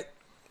better bet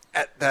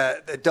at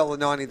the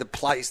 $1.90 the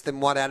place than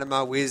what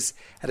Animo is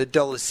at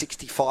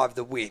 $1.65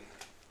 the win?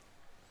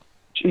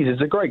 Geez,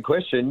 it's a great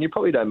question. You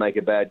probably don't make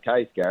a bad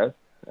case, Gareth.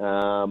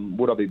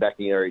 Would I be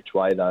backing her each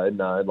way, though?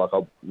 No.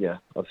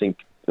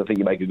 I think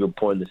you make a good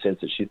point in the sense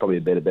that she's probably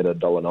a better bet at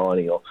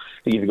 $1.90. Or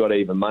I think if you've got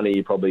even money,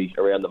 you're probably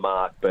around the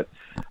mark. But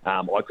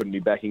I couldn't be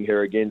backing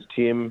her against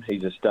him.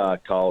 He's a star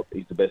colt.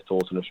 He's the best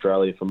horse in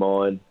Australia for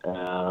mine.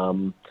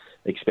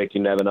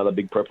 Expecting to have another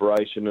big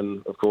preparation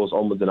and, of course,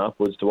 onwards and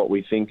upwards to what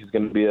we think is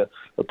going to be a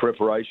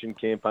preparation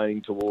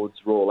campaign towards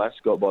Royal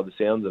Ascot by the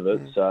sounds of it.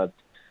 So,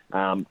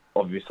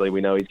 obviously,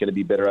 we know he's going to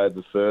be better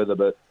over further,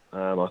 but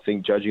I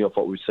think, judging off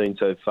what we've seen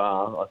so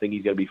far, I think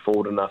he's going to be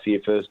forward enough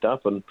here first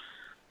up, and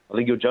I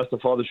think he'll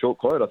justify the short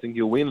quote. I think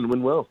he'll win and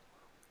win well.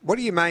 What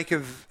do you make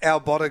of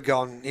Al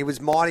Bodegon? He was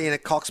mighty in a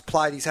Cox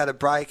Plate. He's had a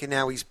break and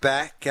now he's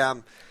back.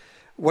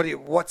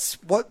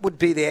 What would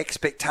be the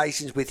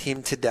expectations with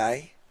him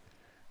today?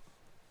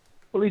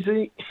 Well, he's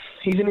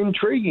an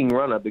intriguing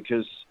runner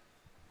because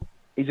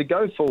he's a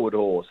go-forward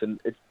horse, and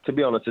to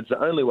be honest, it's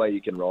the only way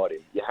you can ride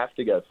him. You have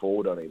to go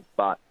forward on him,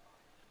 but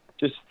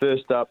just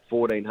first up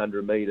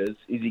 1,400 metres,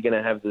 is he going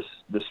to have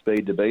the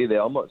speed to be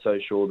there? I'm not so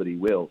sure that he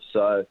will.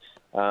 So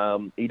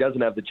he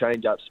doesn't have the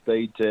change-up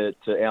speed to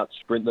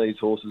out-sprint these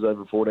horses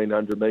over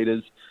 1,400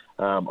 metres.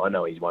 I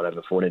know he's won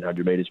over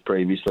 1,400 metres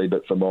previously,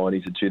 but for mine,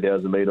 he's a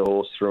 2,000-metre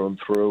horse through and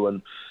through,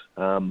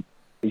 and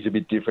he's a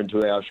bit different to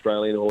our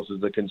Australian horses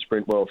that can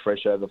sprint well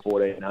fresh over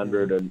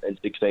 1,400 and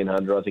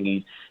 1,600. I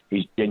think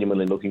he's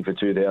genuinely looking for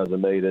 2,000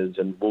 metres,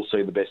 and we'll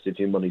see the best of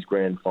him on his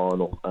grand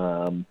final.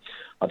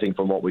 I think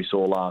from what we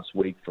saw last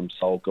week from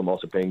Solcombe,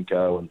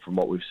 Osipenko, and from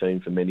what we've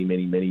seen for many,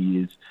 many, many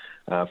years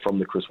from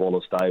the Chris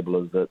Waller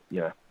stable, is that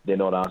they're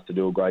not asked to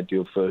do a great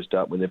deal first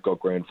up when they've got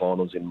grand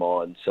finals in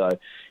mind. So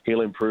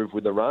he'll improve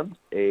with the run,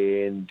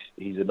 and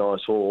he's a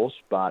nice horse,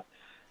 but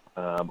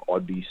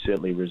I'd be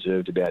certainly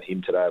reserved about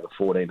him today over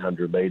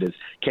 1,400 metres.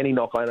 Can he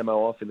knock Animo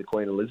off in the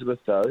Queen Elizabeth,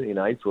 though, in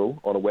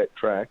April on a wet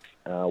track?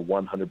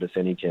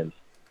 100% he can.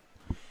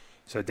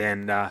 So,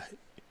 Dan,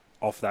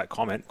 off that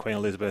comment, Queen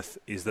Elizabeth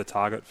is the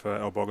target for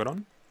El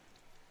Bodegon?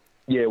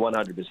 Yeah,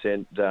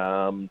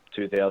 100%.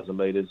 2,000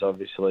 metres,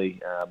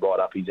 obviously, right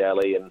up his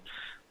alley, and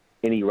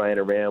any rain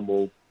around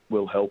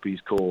will help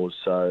his cause.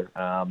 So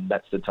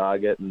that's the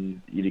target,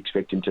 and you'd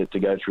expect him to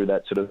go through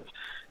that sort of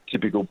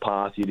typical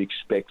path you'd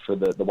expect for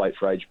the weight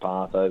for age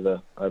path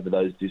over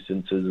those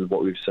distances is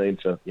what we've seen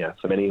for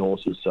many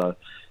horses. So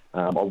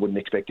I wouldn't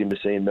expect him to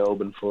see in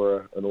Melbourne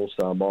for an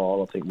All-Star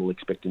Mile. I think we'll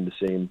expect him to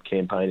see him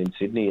campaign in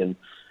Sydney and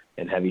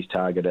have his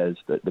target as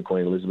the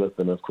Queen Elizabeth,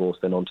 and of course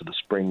then on to the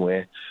Spring,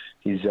 where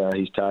his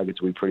targets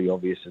will be pretty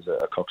obvious as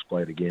a Cox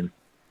Plate again.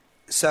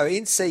 So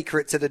In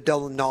Secret's at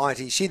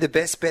 $1.90. Is she the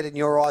best bet in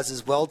your eyes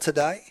as well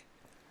today?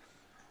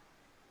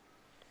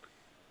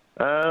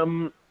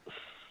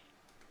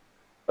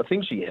 I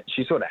think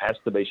she sort of has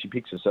to be. She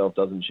picks herself,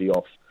 doesn't she,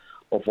 off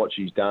what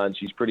she's done.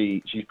 She's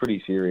pretty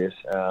serious.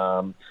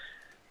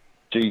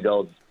 Geez, I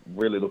was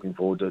really looking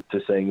forward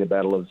to seeing the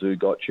battle of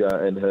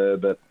Zougotcha and her,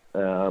 but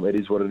it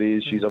is what it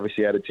is. She's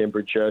obviously out of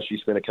temperature. She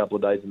spent a couple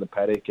of days in the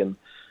paddock, and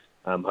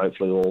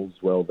hopefully all's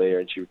well there,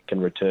 and she can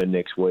return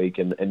next week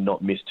and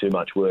not miss too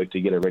much work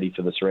to get her ready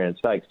for the Surround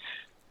Stakes.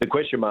 The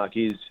question mark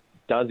is,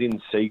 does In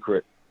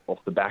Secret,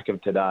 off the back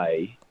of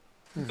today,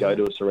 go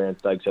to a Surround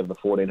Stakes over the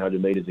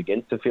 1,400 metres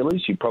against the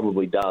fillies? She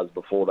probably does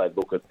before they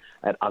look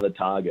at other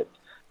targets.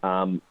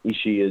 Is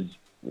she as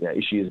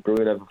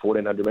brilliant over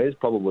 1,400 metres?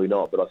 Probably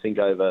not, but I think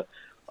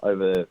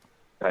over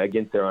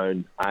against their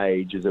own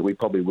age is that we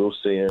probably will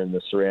see her in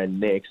the Surround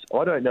next.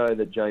 I don't know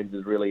that James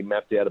has really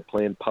mapped out a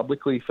plan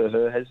publicly for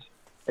her. Has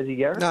he,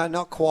 Gareth? No,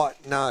 not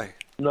quite, no.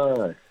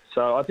 No.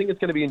 So I think it's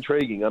going to be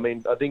intriguing. I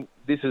mean, I think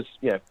this is,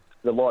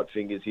 the light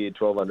fingers here,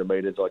 1,200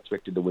 metres. I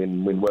expected to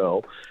win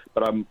well,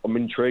 but I'm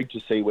intrigued to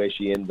see where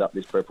she ends up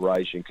this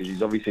preparation, because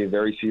she's obviously a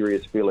very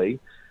serious filly.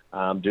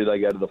 Do they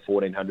go to the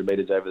 1,400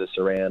 metres over the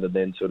Surround and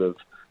then sort of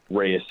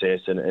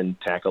reassess and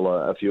tackle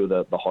a few of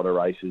the hotter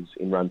races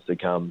in runs to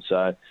come?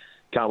 So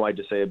can't wait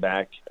to see her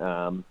back.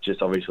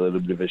 Just obviously a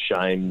little bit of a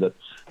shame that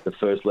the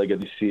first leg of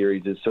this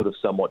series is sort of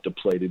somewhat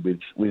depleted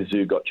with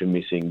Zougotcha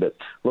missing. But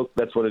look,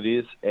 that's what it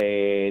is,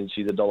 and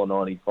she's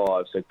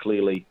 $1.95, so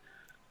clearly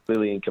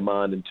in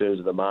command in terms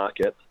of the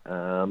market.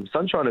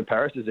 Sunshine in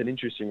Paris is an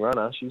interesting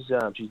runner. She's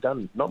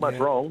done not much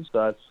wrong,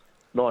 so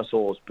nice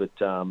horse, but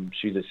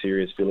she's a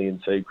serious filly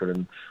In Secret,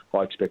 and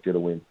I expect her to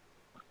win.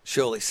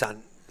 Surely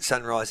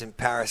Sunrise in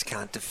Paris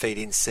can't defeat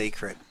In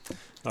Secret.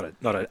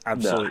 Not an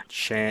absolute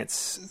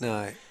chance.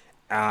 No.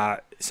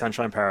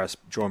 Sunshine Paris,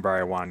 drawn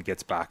barrier 1,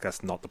 gets back.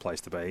 That's not the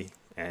place to be.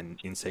 And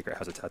In Secret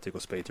has a tactical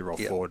speed to roll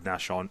forward.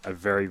 Nash on a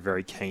very,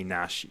 very keen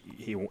Nash.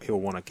 He'll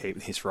want to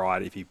keep his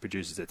ride. If he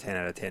produces a 10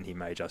 out of 10, he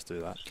may just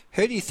do that.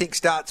 Who do you think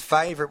starts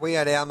favourite? We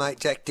had our mate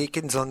Jack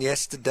Dickens on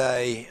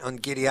yesterday on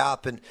Giddy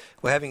Up, and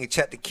we're having a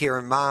chat to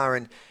Kieran Maher,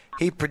 and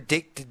he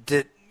predicted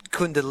that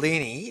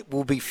Kundalini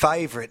will be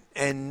favourite.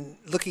 And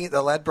looking at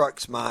the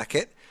Ladbrokes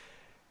market,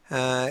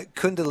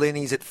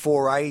 Kundalini's at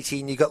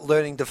 480, and you've got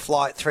Learning to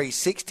Fly at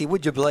 360.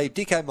 Would you believe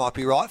Dicko might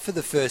be right for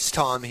the first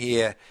time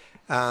here?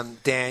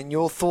 Dan,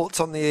 your thoughts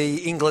on the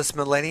Inglis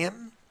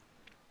Millennium?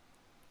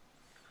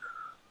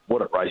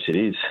 What a race it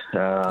is.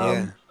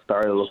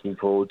 Thoroughly looking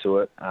forward to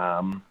it. I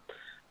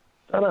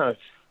don't know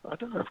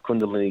if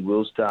Kundalini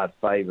will start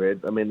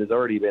favourite. I mean, there's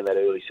already been that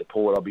early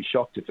support. I'll be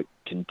shocked if it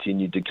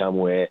continued to come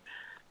where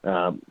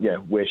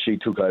she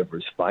took over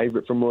as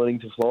favourite from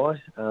Learning to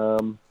Fly.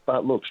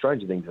 But look,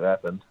 stranger things have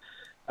happened.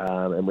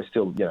 And we're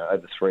still,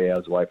 over 3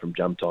 hours away from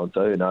jump time,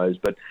 so who knows?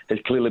 But has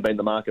clearly been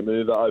the market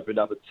mover, opened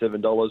up at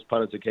 $7.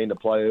 Punters are keen to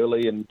play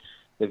early, and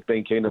they've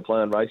been keen to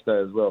play on race day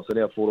as well. So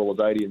now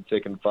 $4.80 and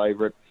second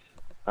favourite.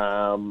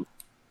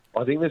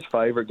 I think this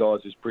favourite,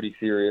 guys, is pretty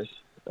serious.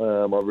 I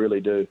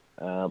really do.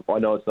 I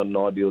know it's not an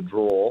ideal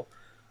draw,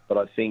 but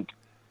I think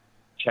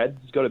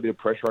Chad's got a bit of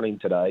pressure on him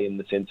today in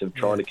the sense of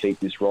trying to keep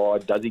this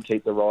ride. Does he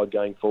keep the ride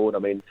going forward? I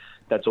mean,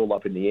 that's all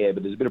up in the air,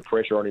 but there's a bit of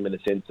pressure on him in the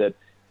sense that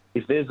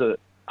if there's a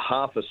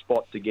half a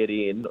spot to get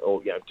in,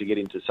 or to get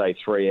into, say,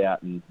 3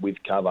 out and with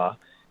cover,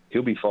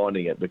 he'll be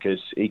finding it because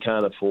he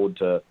can't afford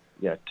to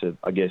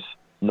I guess,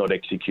 not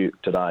execute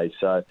today.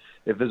 So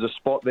if there's a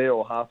spot there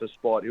or half a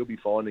spot, he'll be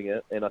finding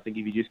it. And I think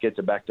if he just gets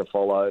it back to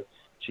follow,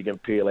 she can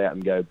peel out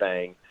and go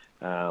bang.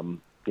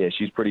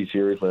 She's pretty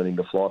serious learning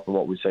to fly from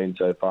what we've seen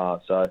so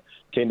far. So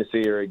keen to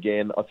see her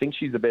again. I think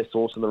she's the best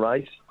horse in the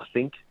race, I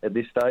think, at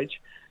this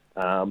stage.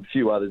 A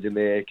few others in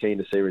there, keen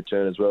to see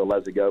return as well.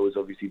 Lazago was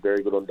obviously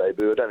very good on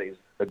debut. I don't think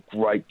there's a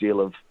great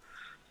deal of,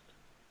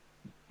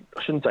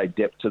 I shouldn't say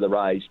depth to the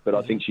race, but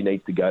I think she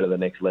needs to go to the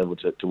next level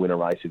to win a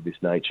race of this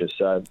nature.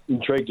 So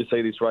intrigued to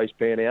see this race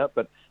pan out,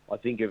 but I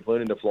think if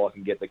Learning to Fly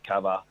can get the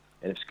cover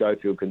and if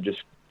Schofield can just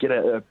get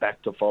her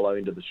back to follow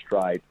into the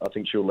straight, I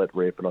think she'll let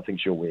rip and I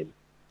think she'll win.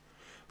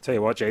 Tell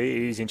you what, Jay,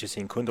 it is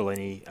interesting.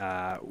 Kundalini,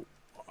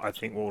 I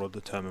think what will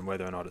determine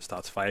whether or not it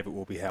starts favourite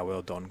will be how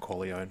well Don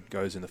Corleone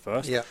goes in the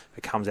first. Yeah. If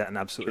it comes out and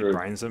absolutely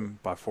brains them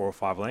by 4 or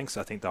 5 lengths,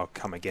 I think they'll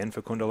come again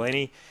for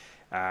Kundalini.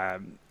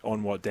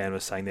 On what Dan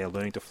was saying there,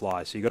 Learning to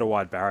Fly. So you've got a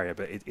wide barrier,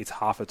 but it's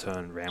half a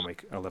turn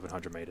Randwick,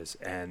 1,100 metres.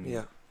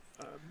 And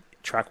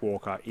Track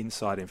Walker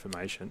inside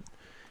information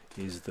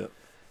is that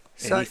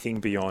anything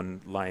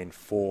beyond lane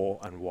 4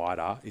 and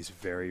wider is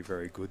very,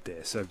 very good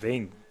there. So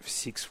being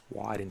 6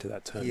 wide into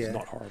that turn is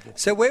not horrible.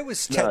 So where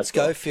was Chad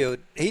Schofield?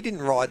 He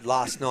didn't ride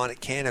last night at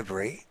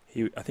Canterbury.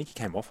 I think he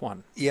came off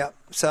one. Yeah.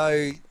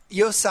 So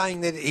you're saying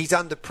that he's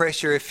under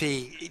pressure if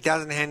he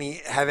doesn't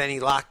have any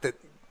luck that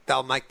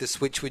they'll make the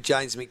switch with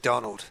James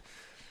McDonald?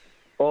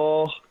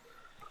 Oh,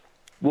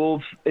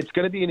 well, it's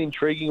going to be an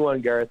intriguing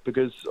one, Gareth,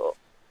 because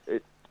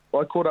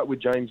I caught up with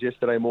James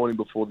yesterday morning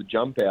before the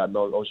jump out, and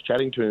I was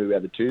chatting to him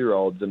about the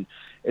 2-year-olds, and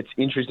it's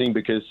interesting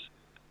because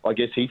I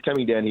guess he's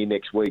coming down here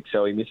next week,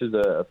 so he misses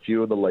a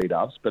few of the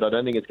lead-ups, but I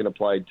don't think it's going to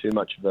play too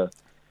much of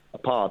a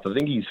part. I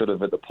think he's sort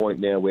of at the point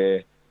now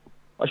where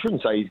I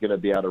shouldn't say he's going to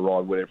be able to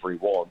ride whatever he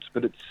wants,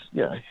 but it's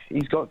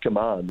he's got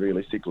command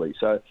realistically.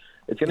 So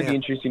it's going to be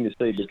interesting to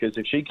see because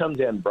if she comes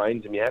out and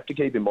brains him, you have to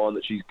keep in mind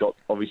that she's got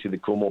obviously the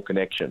Coolmore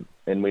connection,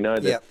 and we know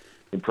that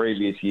in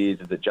previous years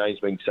that James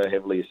being so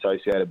heavily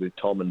associated with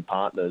Tom and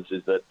partners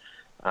is that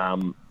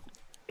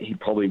he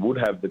probably would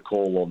have the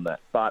call on that.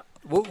 But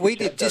we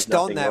did just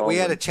on that. We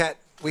had a chat.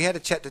 We had a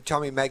chat to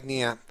Tommy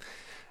Magnier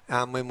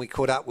when we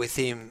caught up with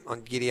him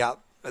on Giddy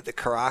Up at the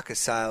Caracas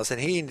sales, and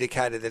he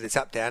indicated that it's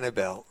up to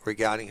Annabelle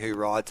regarding who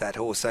rides that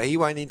horse, so he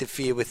won't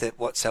interfere with it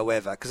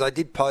whatsoever. Because I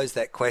did pose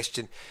that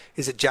question: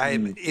 is it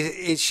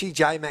is she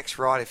J-Max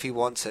right if he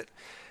wants it?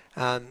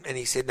 And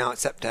he said no,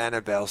 it's up to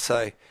Annabelle.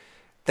 So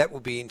that will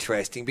be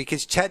interesting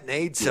because Chad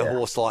needs a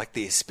horse like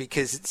this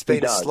because it's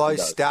been a slow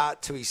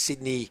start to his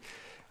Sydney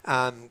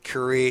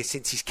career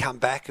since he's come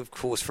back, of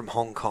course, from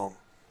Hong Kong.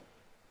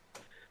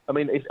 I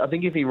mean, I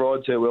think if he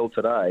rides her well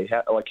today,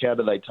 how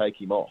do they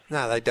take him off?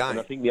 No, they don't. And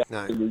I think the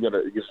other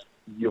thing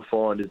you'll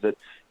find is that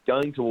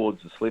going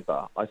towards the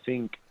slipper, I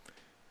think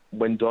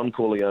when Don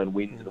Corleone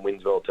wins and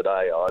wins well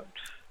today,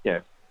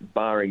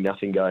 barring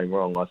nothing going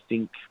wrong, I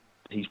think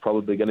he's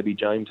probably going to be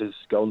James's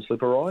golden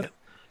slipper ride.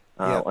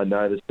 I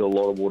know there's still a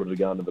lot of water to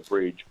go under the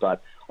bridge,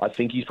 but I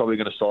think he's probably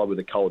going to side with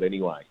the colt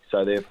anyway.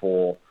 So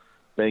therefore,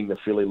 being the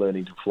filly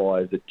Learning to Fly,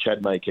 is that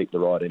Chad may keep the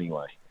ride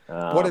anyway.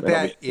 What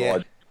about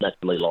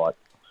naturally light?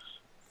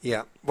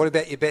 Yeah. What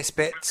about your best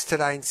bets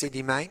today in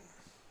Sydney, mate?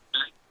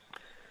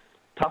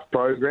 Tough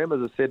program.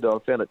 As I said, I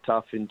found it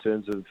tough in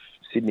terms of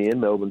Sydney and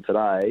Melbourne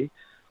today.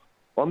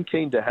 I'm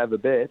keen to have a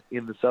bet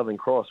in the Southern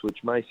Cross,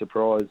 which may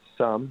surprise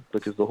some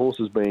because the horse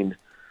has been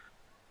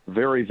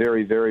very,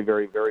 very, very,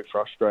 very, very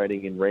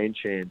frustrating in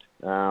Ranchand.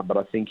 But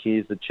I think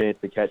here's the chance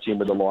to catch him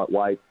with the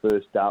lightweight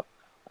first up.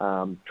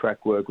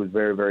 Track work was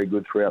very, very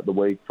good throughout the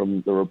week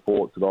from the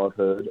reports that I've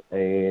heard,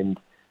 and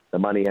the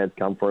money has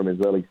come for him as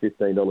well. He's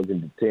 $15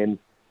 into 10.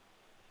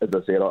 As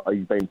I said,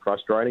 he's been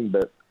frustrating,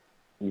 but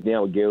he's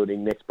now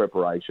gelding. Next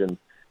preparation,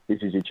 this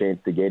is your chance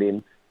to get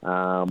in.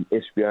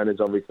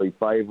 Espiona's obviously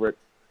favourite.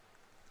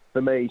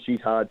 For me, she's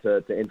hard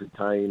to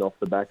entertain off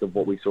the back of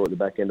what we saw at the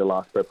back end of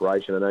last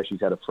preparation. I know she's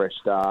had a fresh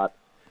start,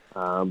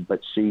 but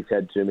she's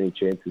had too many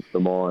chances for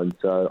mine.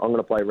 So I'm going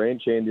to play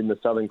Ranchand in the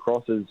Southern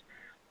Crosses.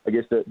 I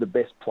guess the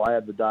best play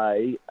of the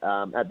day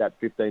at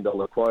that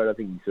 $15 quote. I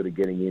think he's sort of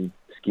getting in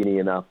skinny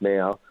enough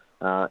now.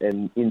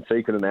 And in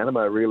Secret and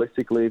Animo,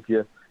 realistically, if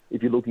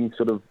you're looking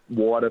sort of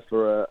wider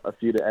for a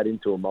few to add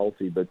into a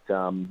multi. But,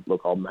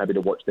 look, I'm happy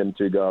to watch them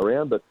two go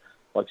around, but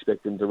I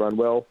expect them to run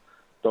well.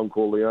 Don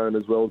Corleone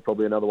as well is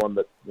probably another one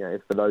that,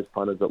 if for those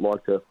punters that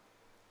like to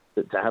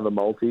have a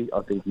multi, I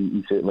think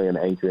he's certainly an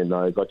anchor in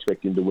those. I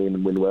expect him to win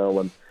and win well.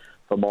 And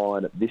for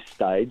mine at this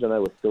stage, I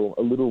know we're still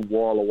a little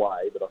while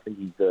away, but I think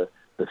he's the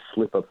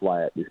slipper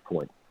player at this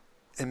point.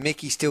 And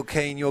Mickey, still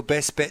keen. Your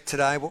best bet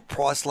today. What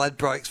price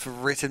Ladbrokes for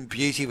Written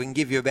Beauty? We can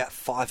give you about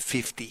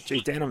 $5.50.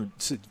 Gee, Dan, I'm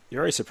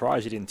very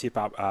surprised you didn't tip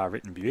up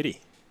Written Beauty.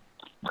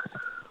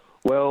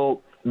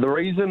 Well, the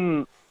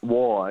reason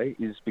why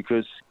is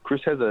because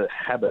Chris has a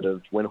habit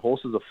of when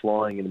horses are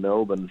flying in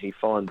Melbourne, he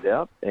finds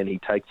out and he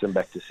takes them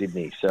back to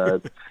Sydney.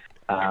 So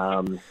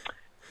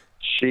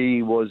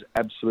she was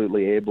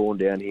absolutely airborne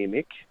down here,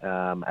 Mick,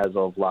 as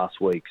of last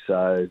week.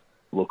 So,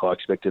 look, I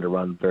expect her to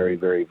run very,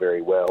 very,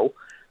 very well.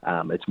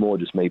 It's more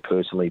just me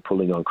personally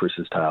pulling on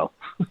Chris's tail.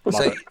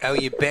 So, are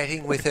you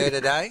betting with her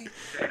today?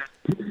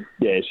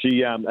 Yeah,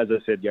 she, as I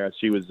said, Gareth,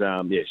 she was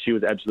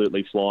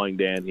absolutely flying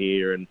down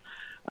here, and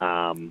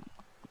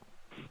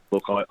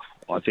look,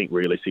 I think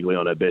realistically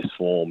on her best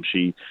form,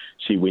 she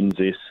wins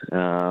this.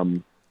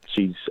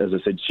 She's, as I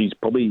said, she's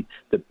probably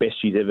the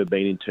best she's ever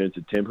been in terms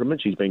of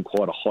temperament. She's been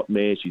quite a hot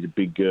mare. She's a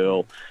big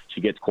girl. She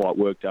gets quite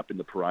worked up in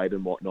the parade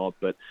and whatnot.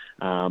 But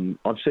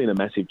I've seen a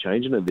massive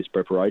change in her this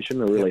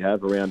preparation. I really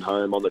have, around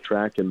home, on the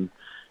track, and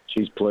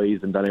she's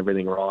pleased and done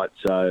everything right.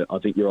 So I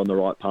think you're on the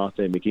right path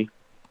there, Mickey.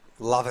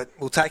 Love it.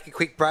 We'll take a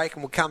quick break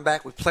and we'll come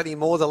back with plenty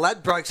more. The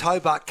Ladbrokes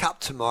Hobart Cup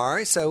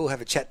tomorrow, so we'll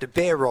have a chat to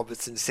Bear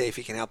Robertson, see if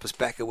he can help us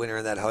back a winner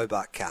in that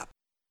Hobart Cup.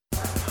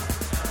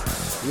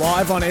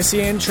 Live on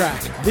SEN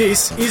Track,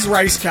 this is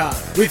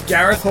Racecard with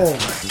Gareth Hall.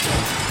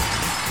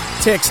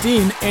 Text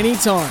in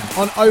anytime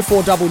on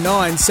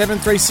 0499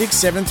 736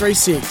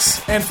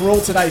 736. And for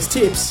all today's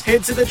tips,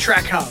 head to the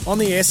Track Hub on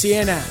the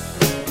SEN app.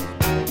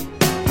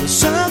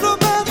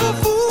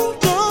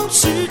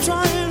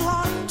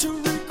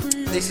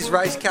 This is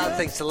Racecard,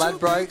 thanks to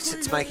Ladbrokes.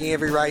 It's making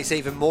every race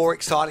even more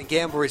exciting.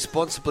 Gamble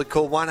responsibly.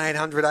 Call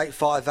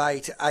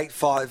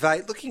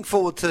 1-800-858-858. Looking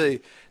forward to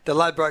the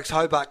Ladbrokes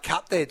Hobart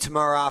Cup there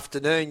tomorrow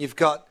afternoon. You've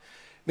got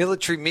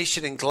Military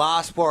Mission and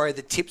Glass Warrior.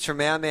 The tips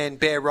from our man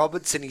Bear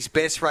Robertson. His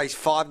best race,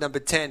 5, number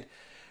 10,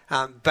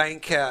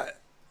 Banker.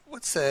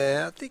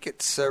 I think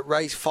it's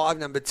race 5,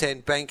 number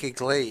 10, Banker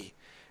Glee,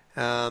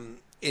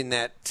 in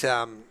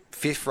that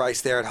fifth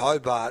race there at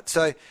Hobart.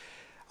 So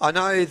I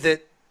know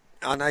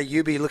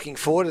you'll be looking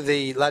forward to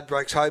the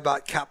Ladbrokes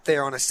Hobart Cup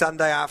there on a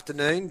Sunday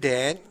afternoon,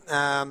 Dan.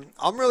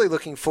 I'm really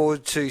looking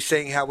forward to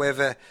seeing,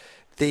 however,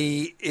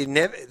 the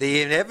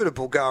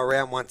inevitable go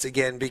around once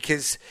again,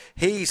 because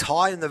he's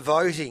high in the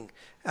voting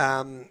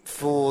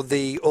for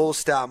the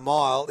All-Star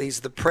Mile. He's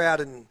the pride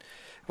and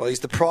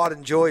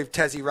joy of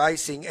Tassie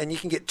racing, and you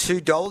can get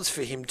 $2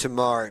 for him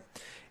tomorrow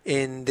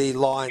in the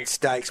Lion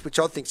Stakes, which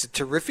I think is a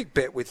terrific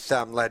bet with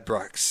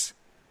Ladbrokes.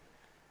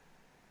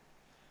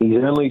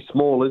 He's only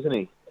small, isn't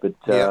he? But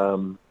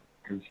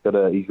he's got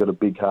a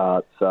big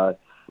heart, so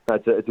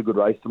it's a good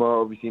race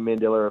tomorrow. Obviously,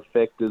 Mandela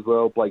Effect as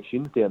well. Blake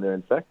Shin's down there,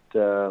 in fact.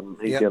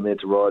 He's down there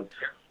to ride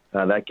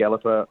that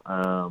galloper,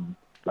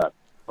 but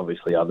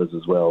obviously others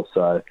as well.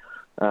 So,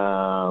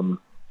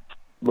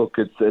 look,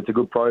 it's a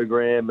good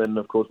program, and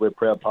of course we're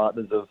proud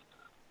partners of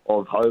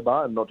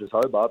Hobart, and not just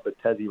Hobart, but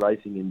Tassie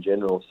racing in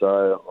general.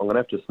 So I'm going to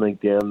have to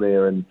sneak down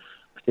there and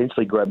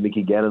potentially grab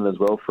Mickey Gannon as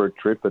well for a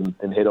trip and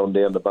head on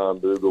down to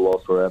Barnbougle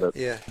whilst we're at it.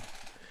 Yeah.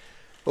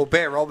 Well,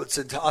 Bear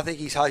Robertson, I think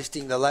he's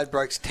hosting the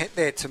Ladbrokes tent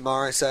there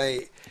tomorrow,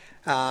 so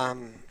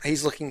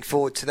he's looking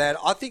forward to that.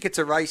 I think it's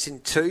a race in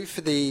 2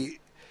 for the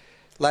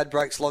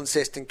Ladbrokes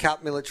Launceston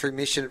Cup. Military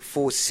Mission at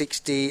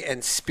 460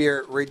 and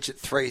Spirit Ridge at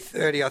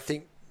 330. I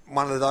think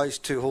one of those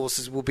two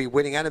horses will be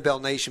winning. Annabelle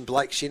Niche and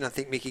Blake Shin. I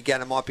think Mickey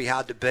Gannon might be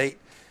hard to beat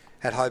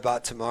at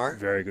Hobart tomorrow.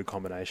 Very good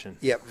combination.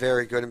 Yep,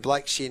 very good. And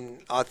Blake Shin,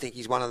 I think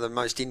he's one of the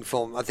most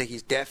informed. I think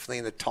he's definitely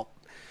in the top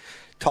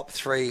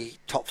 3,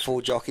 top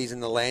 4 jockeys in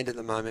the land at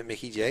the moment,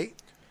 Mickey G.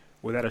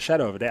 Without a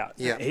shadow of a doubt.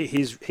 Yeah.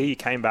 He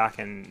came back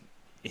and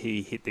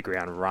he hit the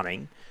ground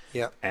running.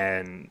 Yeah.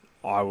 And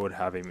I would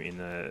have him in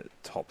the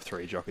top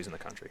 3 jockeys in the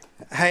country.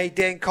 Hey,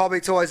 Dan Cobb,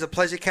 it's always a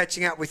pleasure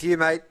catching up with you,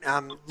 mate.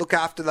 Look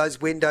after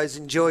those windows,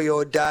 enjoy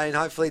your day, and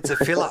hopefully it's a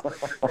fill-up.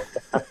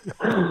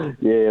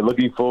 Yeah,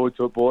 looking forward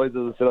to it, boys.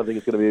 As I said, I think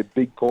it's going to be a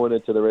big pointer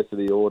to the rest of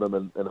the autumn,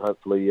 and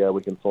hopefully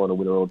we can find a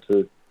winner or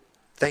two.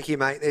 Thank you,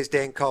 mate. There's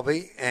Dan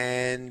Cobby,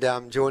 and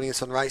joining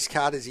us on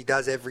Racecard as he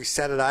does every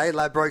Saturday.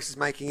 Ladbrokes is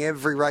making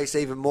every race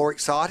even more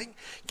exciting.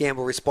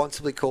 Gamble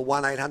responsibly. Call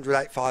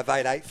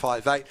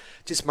 1-800-858-858.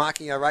 Just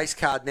marking our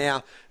Racecard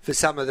now for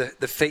some of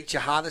the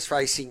feature harness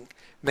racing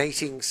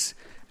meetings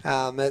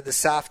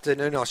this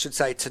afternoon, I should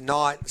say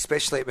tonight,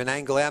 especially at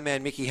Menangle. Our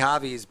man Mickey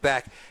Harvey is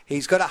back.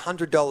 He's got a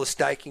 $100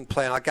 staking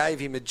plan. I gave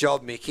him a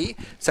job, Mickey.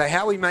 So how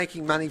are we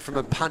making money from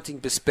a punting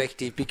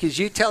perspective? Because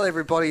you tell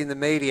everybody in the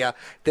media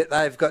that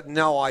they've got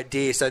no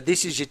idea. So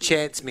this is your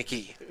chance,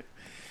 Mickey.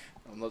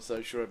 I'm not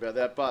so sure about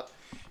that, but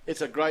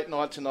it's a great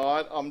night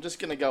tonight. I'm just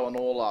going to go an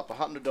all up.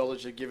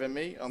 $100 you've given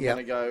me. I'm going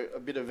to go a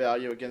bit of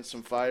value against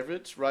some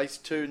favourites. Race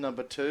 2,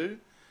 number 2.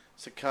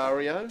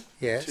 Sicario,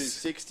 yes.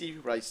 260.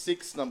 Race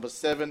 6, number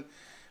 7.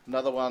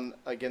 Another one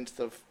against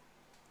the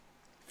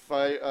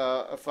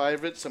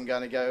favourites. I'm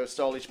going to go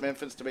Stylish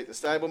Memphis to beat the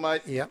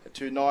stablemate at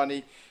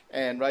 290.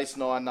 And race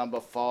 9, number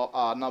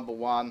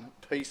 1,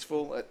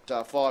 Peaceful at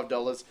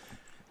 $5.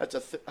 That's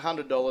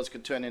 $100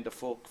 could turn into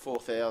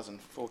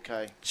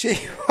 4K. Gee,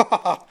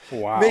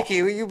 Wow. Mickey,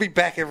 you'll be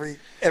back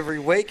every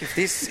week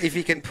if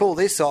you can pull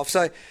this off.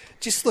 So,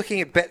 just looking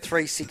at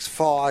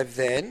Bet365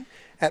 then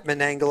at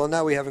Menangle. I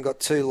know we haven't got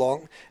too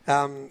long.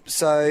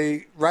 So,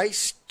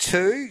 race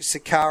 2,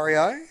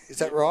 Sicario, is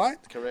that right?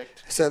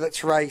 Correct. So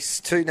that's race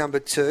 2, number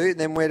 2. And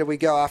then where do we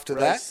go after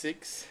that? Race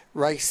 6.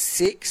 Race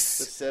 6.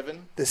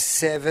 The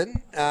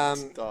 7.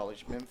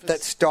 Stylish Memphis.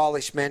 That's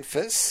Stylish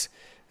Memphis.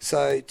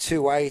 So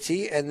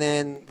 280, and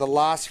then the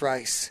last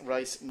race.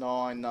 Race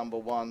 9, number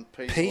 1,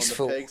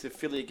 Peaceful. On the Pegs, the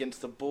filly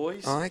against the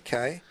boys.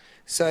 Okay.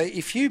 So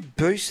if you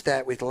boost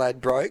that with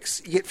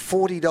Ladbrokes, you get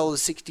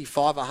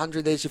 $40.65,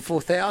 100. There's your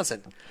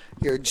 4,000.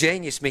 You're a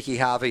genius, Mickey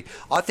Harvey.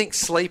 I think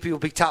Sleepy will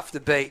be tough to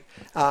beat.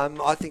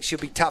 I think she'll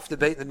be tough to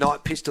beat in the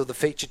Night Pistol, the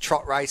feature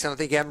trot race, and I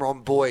think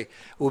Amron Boy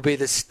will be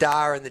the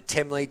star in the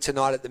Temley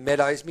tonight at the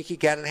Meadows. Mickey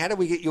Gannon, how do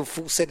we get your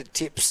full set of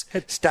tips,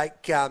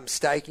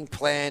 staking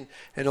plan,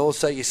 and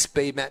also your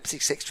speed maps,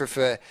 etc.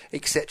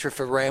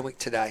 for Randwick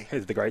today?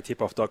 Head to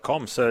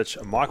thegreattip-off.com,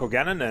 search Michael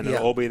Gannon, and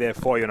it'll all be there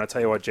for you. And I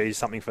tell you what, geez,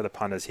 something for the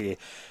punters here.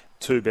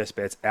 2 best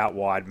bets out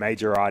wide.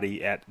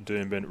 Majorati at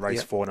Doomben,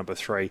 race 4, number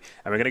 3.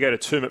 And we're going to go to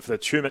Tumut for the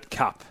Tumut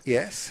Cup.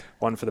 Yes.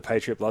 One for the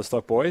Patriot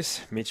Bloodstock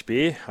boys, Mitch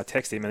Beer. I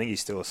texted him. I think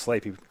he's still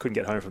asleep. He couldn't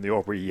get home from the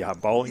Aubrey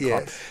Bowling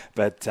Club.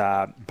 But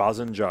Buzz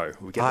and Joe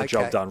will get the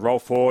job done. Roll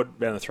forward,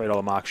 around the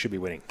 $3 mark, should be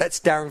winning. That's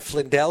Darren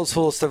Flindell's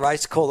horse, the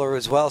race caller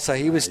as well. So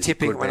he was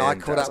tipping when I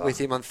caught up with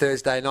him on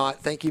Thursday night.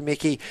 Thank you,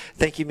 Mickey.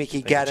 Thank you,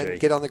 Mickey Gannon.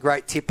 Get on the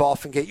great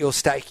tip-off and get your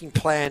staking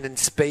plan and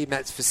speed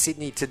mats for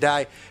Sydney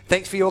today.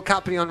 Thanks for your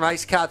company on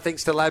Racecard.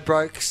 Thanks to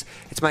Ladbrokes.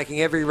 It's making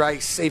every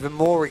race even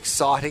more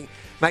exciting.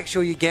 Make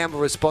sure you gamble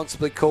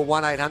responsibly. Call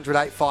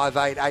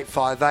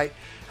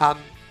 1-800-858-858.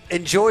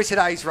 Enjoy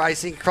today's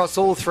racing across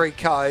all 3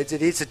 codes.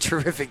 It is a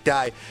terrific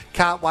day.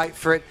 Can't wait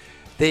for it.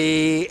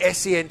 The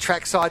SEN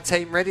trackside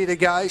team ready to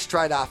go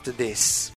straight after this.